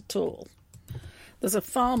that at all. There's a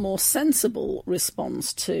far more sensible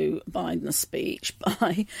response to Biden's speech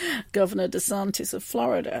by Governor DeSantis of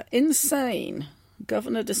Florida. Insane.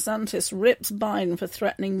 Governor DeSantis rips Biden for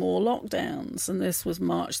threatening more lockdowns, and this was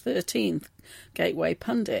March 13th, Gateway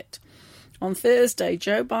Pundit. On Thursday,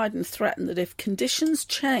 Joe Biden threatened that if conditions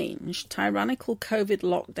change, tyrannical COVID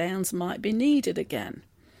lockdowns might be needed again.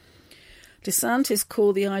 DeSantis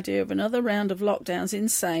called the idea of another round of lockdowns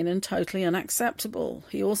insane and totally unacceptable.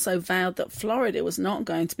 He also vowed that Florida was not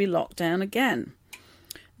going to be locked down again.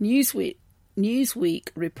 Newsweek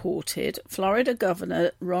reported Florida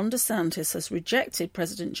Governor Ron DeSantis has rejected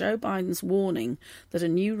President Joe Biden's warning that a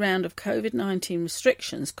new round of COVID-19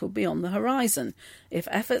 restrictions could be on the horizon if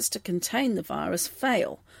efforts to contain the virus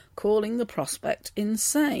fail, calling the prospect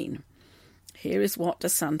insane. Here is what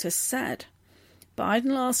DeSantis said. Biden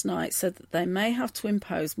last night said that they may have to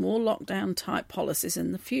impose more lockdown-type policies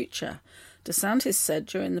in the future. DeSantis said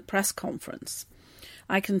during the press conference,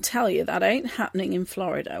 I can tell you that ain't happening in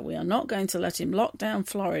Florida. We are not going to let him lock down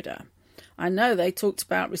Florida. I know they talked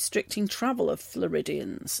about restricting travel of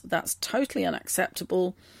Floridians. That's totally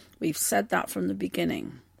unacceptable. We've said that from the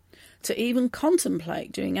beginning. To even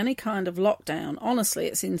contemplate doing any kind of lockdown, honestly,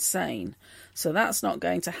 it's insane. So that's not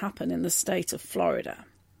going to happen in the state of Florida.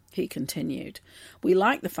 He continued, we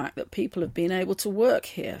like the fact that people have been able to work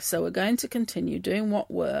here, so we're going to continue doing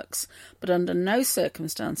what works, but under no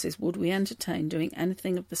circumstances would we entertain doing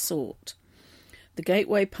anything of the sort. The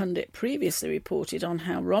Gateway Pundit previously reported on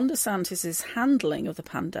how Ron DeSantis' handling of the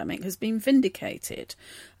pandemic has been vindicated,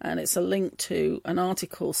 and it's a link to an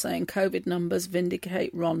article saying COVID numbers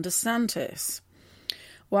vindicate Ron DeSantis.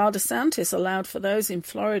 While DeSantis allowed for those in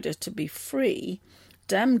Florida to be free,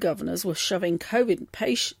 Dem governors were shoving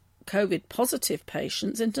COVID-positive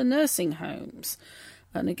patients into nursing homes.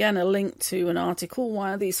 And again, a link to an article,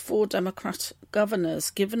 why are these 4 Democrat governors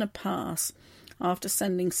given a pass after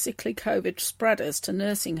sending sickly COVID spreaders to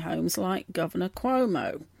nursing homes like Governor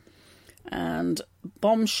Cuomo? And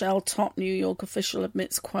bombshell top New York official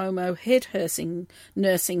admits Cuomo hid her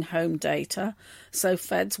nursing home data so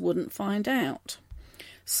feds wouldn't find out.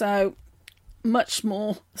 So much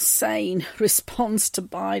more sane response to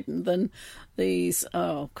Biden than these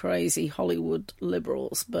crazy Hollywood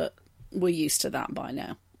liberals, but we're used to that by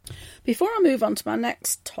now. Before I move on to my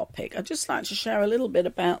next topic, I'd just like to share a little bit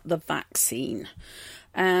about the vaccine.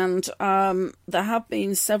 And there have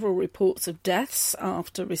been several reports of deaths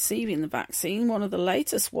after receiving the vaccine. One of the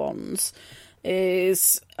latest ones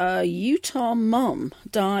is a Utah mum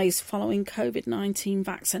dies following COVID-19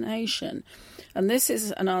 vaccination. And this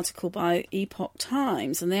is an article by Epoch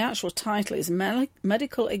Times, and the actual title is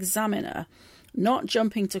Medical Examiner Not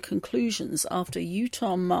Jumping to Conclusions After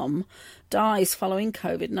Utah Mum Dies Following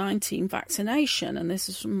COVID-19 Vaccination, and this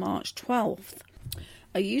is from March 12th.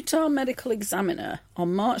 A Utah medical examiner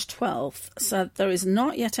on March 12th said there is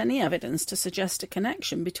not yet any evidence to suggest a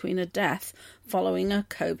connection between a death following a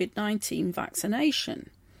COVID-19 vaccination.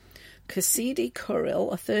 Cassidy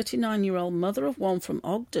Currill, a 39-year-old mother of 1 from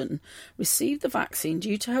Ogden, received the vaccine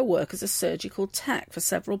due to her work as a surgical tech for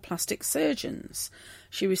several plastic surgeons.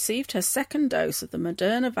 She received her second dose of the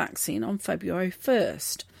Moderna vaccine on February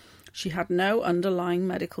 1st. She had no underlying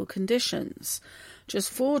medical conditions. Just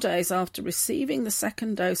 4 days after receiving the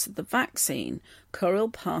second dose of the vaccine,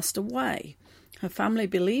 Currill passed away. Her family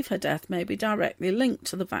believe her death may be directly linked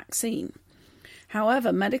to the vaccine.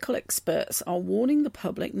 However, medical experts are warning the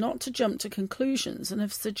public not to jump to conclusions and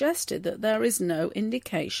have suggested that there is no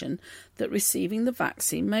indication that receiving the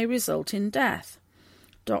vaccine may result in death.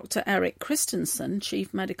 Dr. Eric Christensen,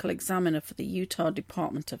 Chief Medical Examiner for the Utah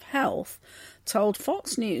Department of Health, told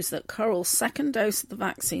Fox News that Currill's second dose of the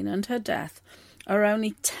vaccine and her death are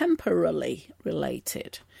only temporarily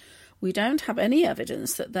related. We don't have any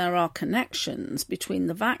evidence that there are connections between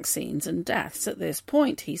the vaccines and deaths at this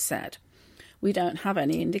point, he said. We don't have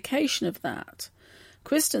any indication of that.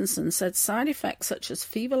 Christensen said side effects such as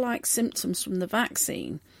fever-like symptoms from the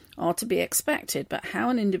vaccine are to be expected, but how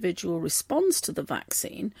an individual responds to the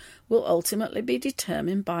vaccine will ultimately be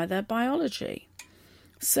determined by their biology.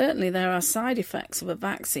 Certainly there are side effects of a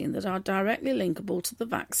vaccine that are directly linkable to the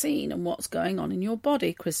vaccine and what's going on in your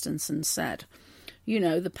body, Christensen said. You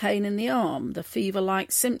know, the pain in the arm, the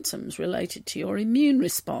fever-like symptoms related to your immune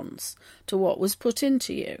response, to what was put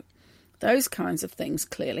into you. Those kinds of things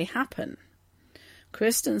clearly happen.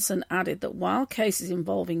 Christensen added that while cases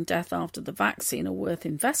involving death after the vaccine are worth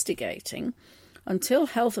investigating, Until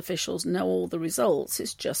health officials know all the results,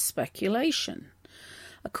 it's just speculation.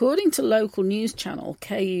 According to local news channel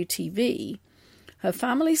KUTV, her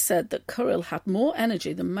family said that Kuril had more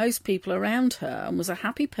energy than most people around her and was a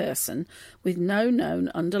happy person with no known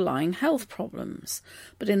underlying health problems.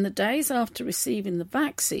 But in the days after receiving the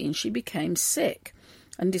vaccine, she became sick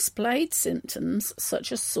and displayed symptoms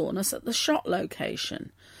such as soreness at the shot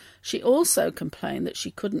location. She also complained that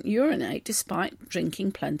she couldn't urinate despite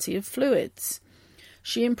drinking plenty of fluids.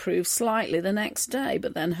 She improved slightly the next day,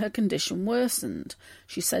 but then her condition worsened.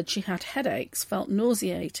 She said she had headaches, felt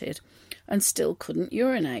nauseated, and still couldn't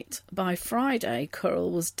urinate. By Friday,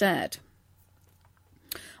 Kuril was dead.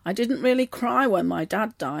 I didn't really cry when my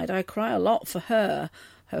dad died. I cry a lot for her.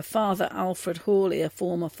 Her father, Alfred Hawley, a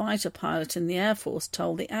former fighter pilot in the Air Force,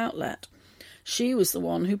 told the outlet. She was the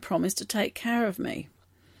one who promised to take care of me.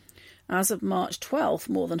 As of March 12th,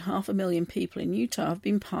 more than 500,000 people in Utah have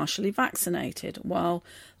been partially vaccinated, while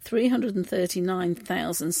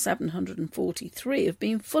 339,743 have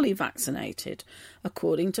been fully vaccinated,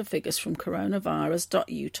 according to figures from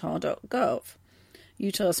coronavirus.utah.gov.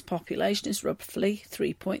 Utah's population is roughly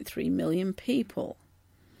 3.3 million people.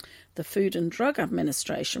 The Food and Drug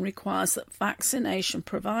Administration requires that vaccination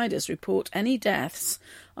providers report any deaths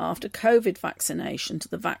after COVID vaccination to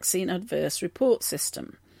the Vaccine Adverse Report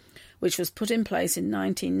System, which was put in place in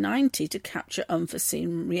 1990 to capture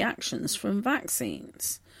unforeseen reactions from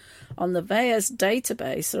vaccines. On the VAERS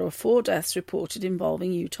database, there are 4 deaths reported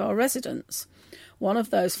involving Utah residents. One of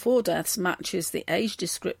those 4 deaths matches the age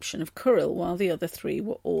description of Kuril, while the other 3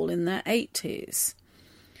 were all in their 80s.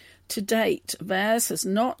 To date, VAERS has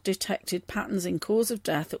not detected patterns in cause of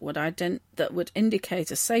death that would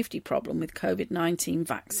indicate a safety problem with COVID-19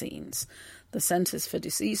 vaccines, the Centers for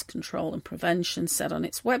Disease Control and Prevention said on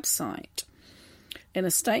its website. In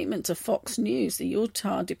a statement to Fox News, the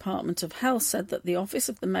Utah Department of Health said that the Office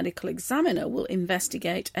of the Medical Examiner will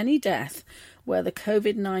investigate any death where the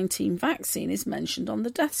COVID-19 vaccine is mentioned on the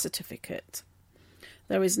death certificate.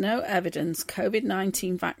 There is no evidence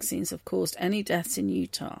COVID-19 vaccines have caused any deaths in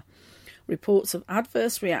Utah. Reports of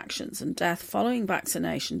adverse reactions and death following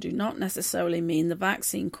vaccination do not necessarily mean the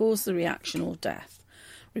vaccine caused the reaction or death.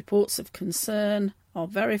 Reports of concern are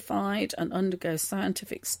verified and undergo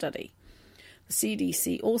scientific study. The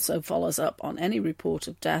CDC also follows up on any report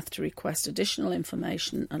of death to request additional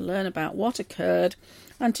information and learn about what occurred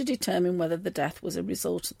and to determine whether the death was a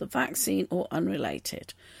result of the vaccine or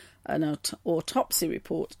unrelated. An autopsy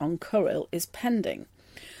report on Kuril is pending.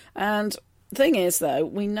 And the thing is, though,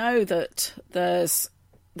 we know that the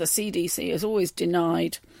CDC has always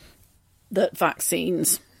denied that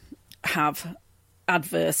vaccines have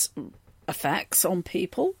adverse effects on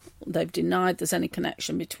people. They've denied there's any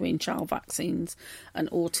connection between child vaccines and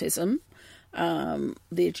autism.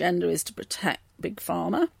 The agenda is to protect Big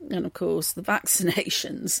Pharma, and of course the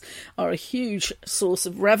vaccinations are a huge source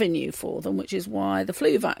of revenue for them, which is why the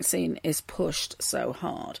flu vaccine is pushed so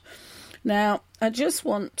hard. Now, I just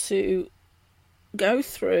want to go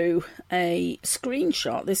through a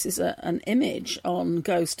screenshot. This is an image on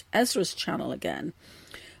Ghost Ezra's channel again.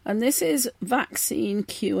 And this is vaccine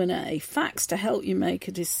Q&A, facts to help you make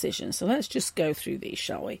a decision. So let's just go through these,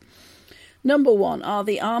 shall we? Number 1, are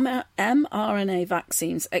the mRNA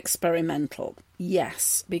vaccines experimental?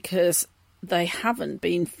 Yes, because they haven't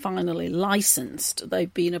been finally licensed.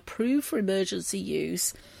 They've been approved for emergency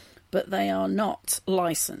use, but they are not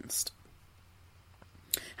licensed.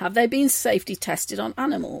 Have they been safety tested on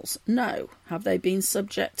animals? No. Have they been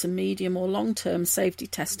subject to medium or long-term safety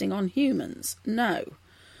testing on humans? No.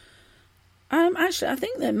 Actually, I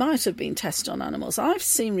think they might have been tested on animals. I've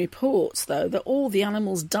seen reports, though, that all the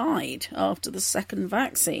animals died after the second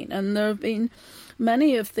vaccine, and there have been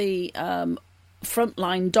many of the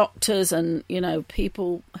frontline doctors and,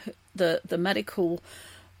 people, the medical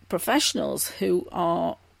professionals who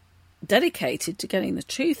are dedicated to getting the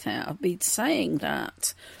truth out have been saying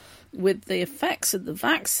that with the effects of the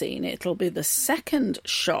vaccine, it'll be the second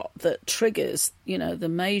shot that triggers, the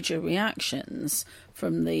major reactions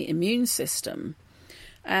from the immune system.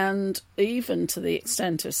 And even to the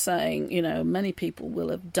extent of saying, many people will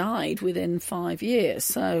have died within 5 years.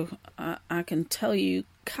 So I can tell you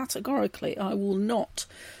categorically, I will not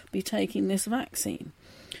be taking this vaccine.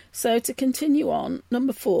 So to continue on,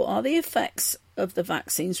 number 4, are the effects of the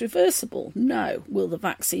vaccines reversible? No. Will the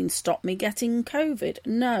vaccine stop me getting COVID?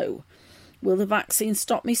 No. Will the vaccine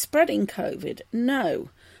stop me spreading COVID? No.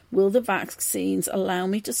 Will the vaccines allow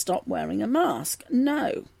me to stop wearing a mask?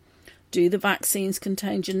 No. Do the vaccines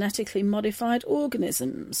contain genetically modified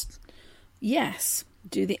organisms? Yes.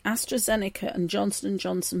 Do the AstraZeneca and Johnson &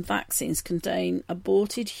 Johnson vaccines contain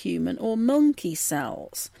aborted human or monkey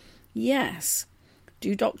cells? Yes.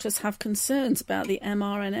 Do doctors have concerns about the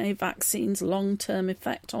mRNA vaccine's long-term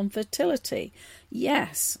effect on fertility?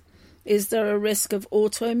 Yes. Is there a risk of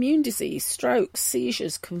autoimmune disease, strokes,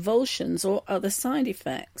 seizures, convulsions, or other side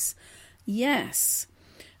effects? Yes.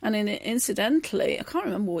 And incidentally, I can't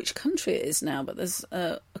remember which country it is now, but there's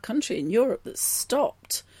a country in Europe that's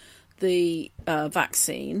stopped the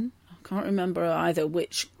vaccine. I can't remember either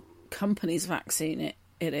which company's vaccine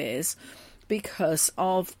it is, because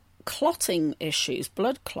of clotting issues,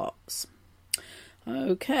 blood clots.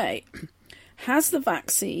 Okay. Has the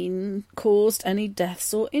vaccine caused any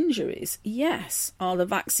deaths or injuries? Yes. Are the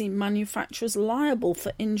vaccine manufacturers liable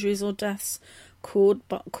for injuries or deaths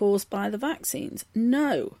caused by the vaccines?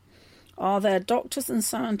 No. Are there doctors and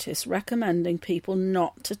scientists recommending people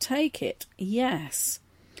not to take it? Yes.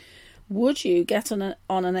 Would you get on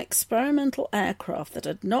an experimental aircraft that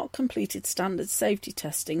had not completed standard safety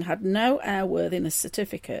testing, had no airworthiness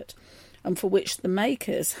certificate, and for which the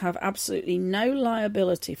makers have absolutely no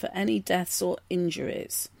liability for any deaths or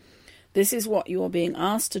injuries? This is what you are being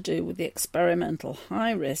asked to do with the experimental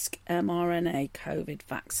high-risk mRNA COVID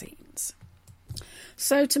vaccines.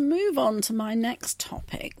 So to move on to my next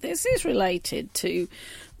topic, this is related to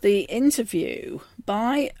the interview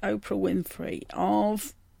by Oprah Winfrey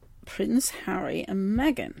of Prince Harry and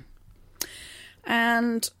Meghan.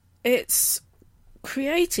 And it's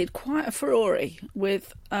created quite a furore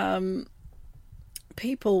with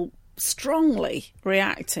people strongly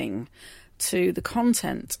reacting to the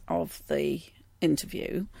content of the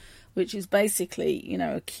interview, which is basically,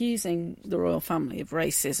 accusing the royal family of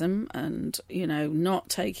racism and, not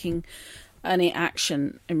taking any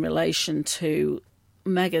action in relation to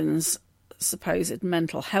Meghan's supposed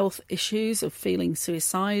mental health issues of feeling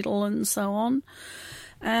suicidal and so on.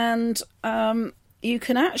 And you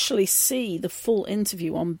can actually see the full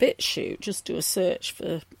interview on BitChute. Just do a search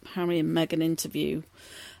for Harry and Meghan interview.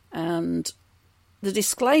 And the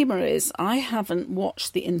disclaimer is I haven't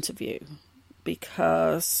watched the interview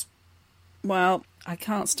because, well, I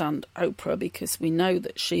can't stand Oprah because we know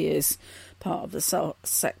that she is part of the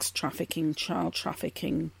sex trafficking, child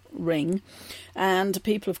trafficking ring, and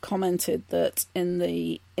people have commented that in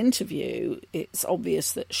the interview it's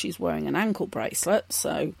obvious that she's wearing an ankle bracelet,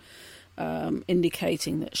 so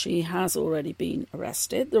indicating that she has already been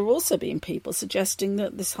arrested. There have also been people suggesting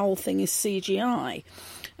that this whole thing is CGI,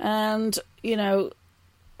 and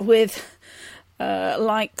with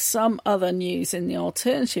like some other news in the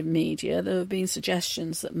alternative media, there have been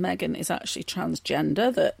suggestions that Meghan is actually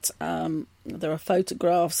transgender, that there are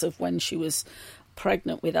photographs of when she was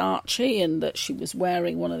pregnant with Archie and that she was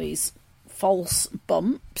wearing one of these false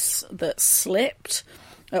bumps that slipped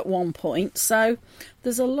at one point. So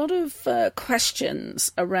there's a lot of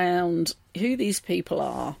questions around who these people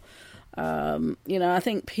are. I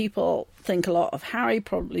think people think a lot of Harry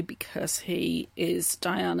probably because he is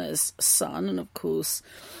Diana's son, and of course,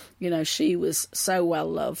 she was so well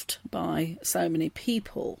loved by so many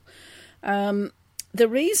people. The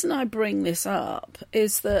reason I bring this up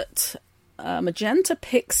is that Magenta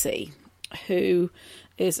Pixie, who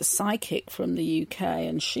is a psychic from the UK,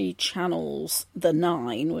 and she channels the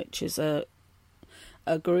Nine, which is a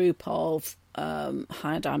group of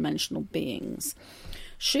higher dimensional beings.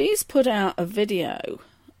 She's put out a video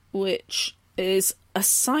which is a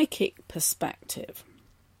psychic perspective.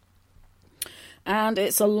 And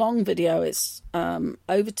it's a long video. It's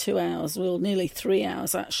over 2 hours, well, nearly 3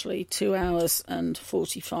 hours actually, 2 hours and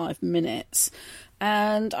 45 minutes.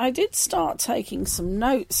 And I did start taking some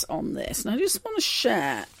notes on this, and I just want to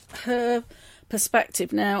share her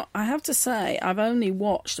perspective. Now, I have to say, I've only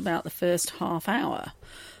watched about the first half hour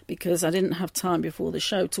because I didn't have time before the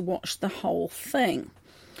show to watch the whole thing.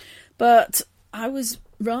 But I was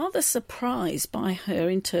rather surprised by her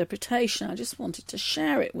interpretation. I just wanted to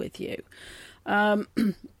share it with you.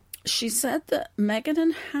 She said that Meghan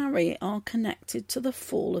and Harry are connected to the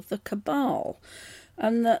fall of the cabal,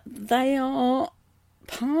 and that they are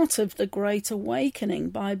part of the Great Awakening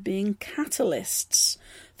by being catalysts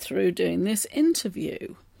through doing this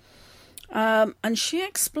interview. And she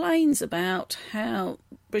explains about how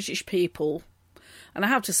British people, and I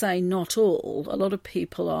have to say not all, a lot of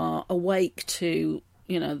people are awake to,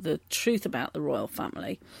 the truth about the royal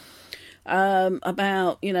family.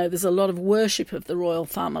 There's a lot of worship of the royal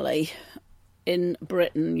family in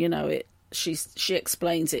Britain. She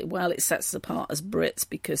explains it well. It sets us apart as Brits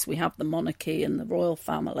because we have the monarchy and the royal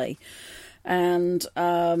family. And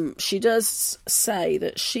she does say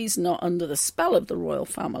that she's not under the spell of the royal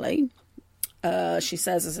family. She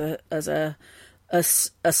says as a a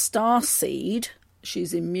star seed.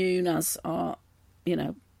 She's immune, as are,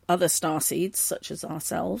 other starseeds, such as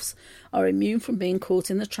ourselves, are immune from being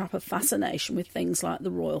caught in the trap of fascination with things like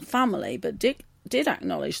the royal family. But Dick did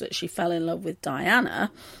acknowledge that she fell in love with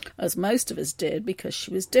Diana, as most of us did, because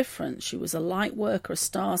she was different. She was a light worker, a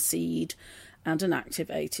starseed, and an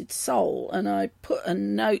activated soul. And I put a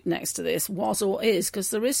note next to this, was or is, because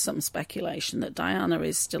there is some speculation that Diana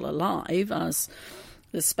is still alive, as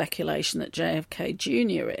there's speculation that JFK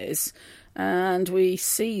Jr. is. And we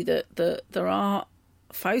see that there are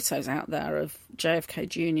photos out there of JFK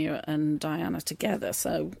Jr. and Diana together.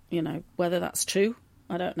 So, whether that's true,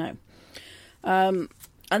 I don't know.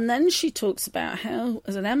 And then she talks about how,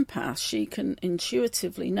 as an empath, she can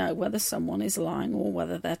intuitively know whether someone is lying or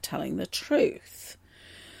whether they're telling the truth.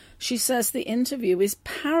 She says the interview is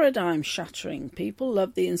paradigm-shattering. People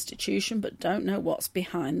love the institution but don't know what's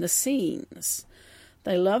behind the scenes.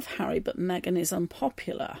 They love Harry, but Meghan is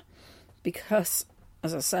unpopular because,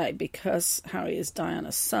 as I say, because Harry is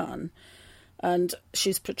Diana's son, and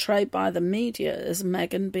she's portrayed by the media as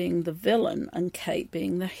Meghan being the villain and Kate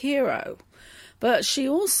being the hero. But she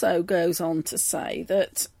also goes on to say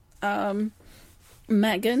that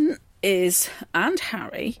Meghan and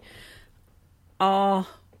Harry are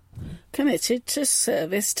committed to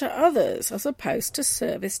service to others as opposed to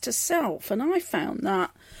service to self. And I found that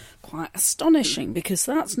quite astonishing, because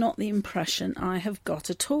that's not the impression I have got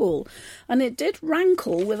at all. And it did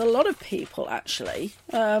rankle with a lot of people, actually.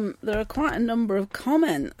 There are quite a number of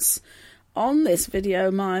comments on this video,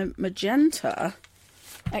 my Magenta,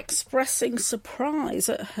 expressing surprise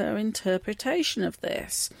at her interpretation of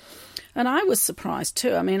this. And I was surprised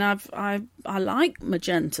too. I mean, I like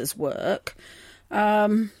Magenta's work,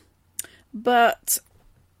 but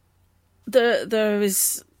there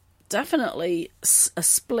is definitely a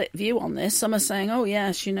split view on this. Some are saying, oh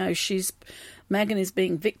yes, Meghan is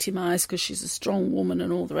being victimised because she's a strong woman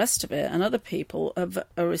and all the rest of it, and other people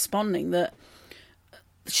are responding that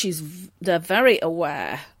they're very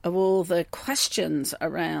aware of all the questions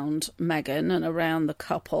around Meghan and around the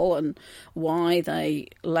couple and why they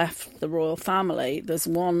left the royal family. There's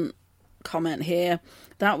one comment here: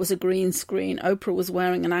 that was a green screen. Oprah was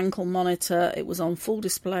wearing an ankle monitor. It was on full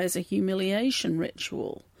display as a humiliation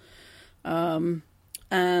ritual.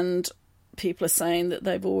 And people are saying that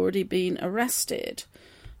they've already been arrested.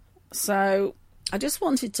 So I just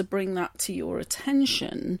wanted to bring that to your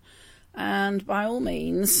attention. And by all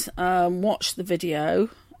means, watch the video.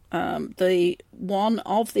 The one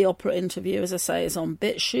of the Oprah interview, as I say, is on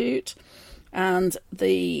BitChute, and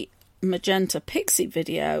the Magenta Pixie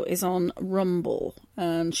video is on Rumble.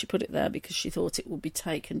 And she put it there because she thought it would be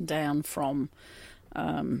taken down from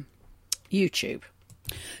YouTube.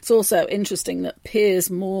 It's also interesting that Piers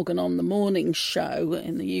Morgan on the morning show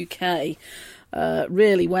in the UK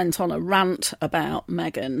really went on a rant about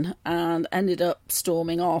Meghan and ended up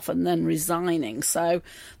storming off and then resigning. So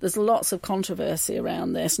there's lots of controversy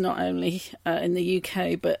around this, not only in the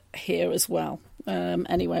UK but here as well.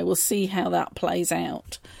 Anyway, we'll see how that plays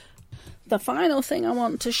out. The final thing I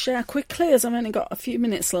want to share quickly, as I've only got a few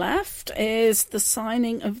minutes left, is the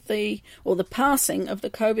signing of the passing of the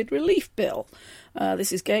COVID relief bill.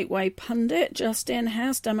 This is Gateway Pundit. Just in,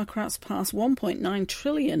 House Democrats passed $1.9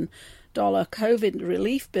 trillion COVID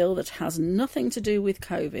relief bill that has nothing to do with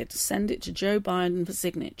COVID. Send it to Joe Biden for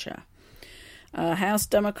signature. House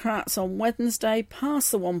Democrats on Wednesday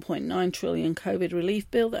passed the $1.9 trillion COVID relief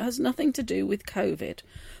bill that has nothing to do with COVID.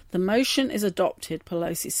 The motion is adopted,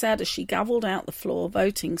 Pelosi said as she gavelled out the floor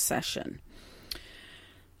voting session.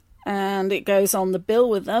 And it goes on, the bill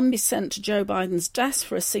will then be sent to Joe Biden's desk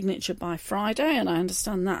for a signature by Friday, and I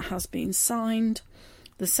understand that has been signed.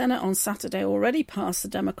 The Senate on Saturday already passed the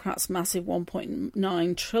Democrats' massive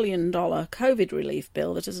 $1.9 trillion COVID relief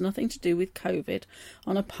bill that has nothing to do with COVID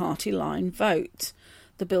on a party line vote.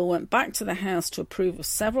 The bill went back to the House to approve of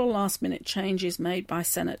several last-minute changes made by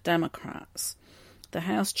Senate Democrats. The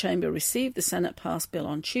House chamber received the Senate-passed bill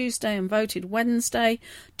on Tuesday and voted Wednesday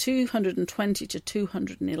 220 to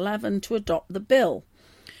 211 to adopt the bill.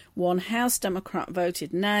 One House Democrat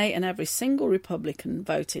voted nay and every single Republican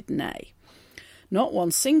voted nay. Not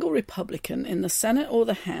one single Republican in the Senate or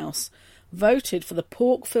the House voted for the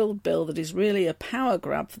pork-filled bill that is really a power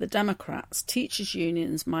grab for the Democrats, teachers'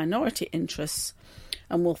 unions, minority interests,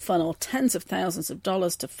 and will funnel tens of thousands of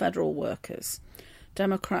dollars to federal workers.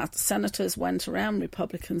 Democrat senators went around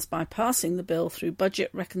Republicans by passing the bill through budget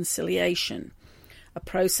reconciliation, a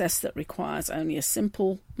process that requires only a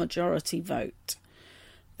simple majority vote.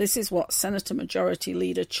 This is what Senator Majority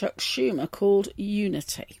Leader Chuck Schumer called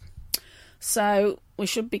unity. So we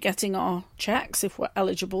should be getting our checks if we're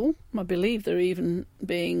eligible. I believe they're even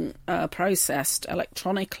being processed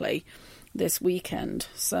electronically this weekend.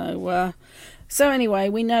 So anyway,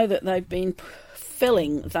 we know that they've been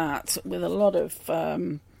filling that with a lot of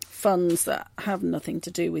funds that have nothing to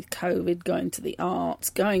do with COVID, going to the arts,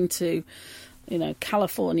 going to,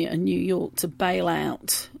 California and New York to bail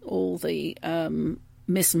out all the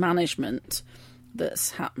mismanagement that's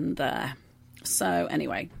happened there. So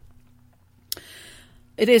anyway,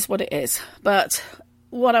 it is what it is. But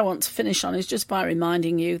what I want to finish on is just by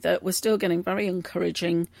reminding you that we're still getting very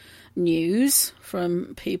encouraging news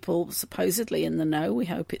from people supposedly in the know. We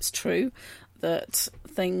hope it's true, that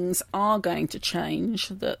things are going to change,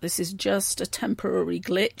 that this is just a temporary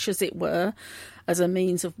glitch, as it were, as a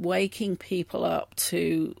means of waking people up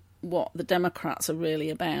to what the Democrats are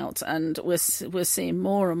really about. And we're seeing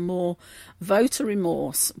more and more voter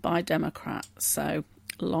remorse by Democrats. So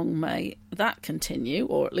long may that continue,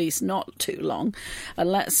 or at least not too long.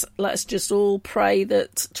 And let's just all pray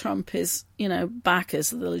that Trump is, back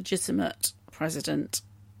as the legitimate president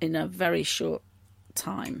in a very short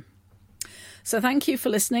time. So thank you for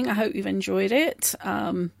listening. I hope you've enjoyed it.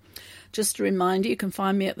 Just a reminder, you can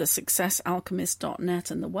find me at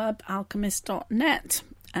thesuccessalchemist.net and the web alchemist.net.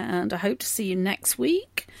 And I hope to see you next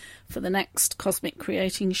week for the next Cosmic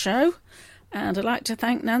Creating Show. And I'd like to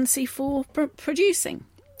thank Nancy for producing.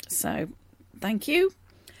 So thank you.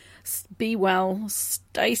 Be well,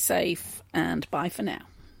 stay safe, and bye for now.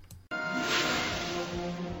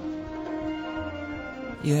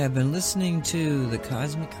 You have been listening to the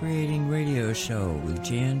Cosmic Creating Radio Show with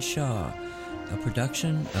Jan Shaw, a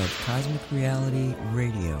production of Cosmic Reality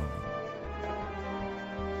Radio.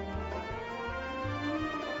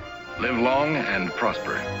 Live long and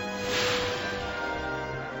prosper.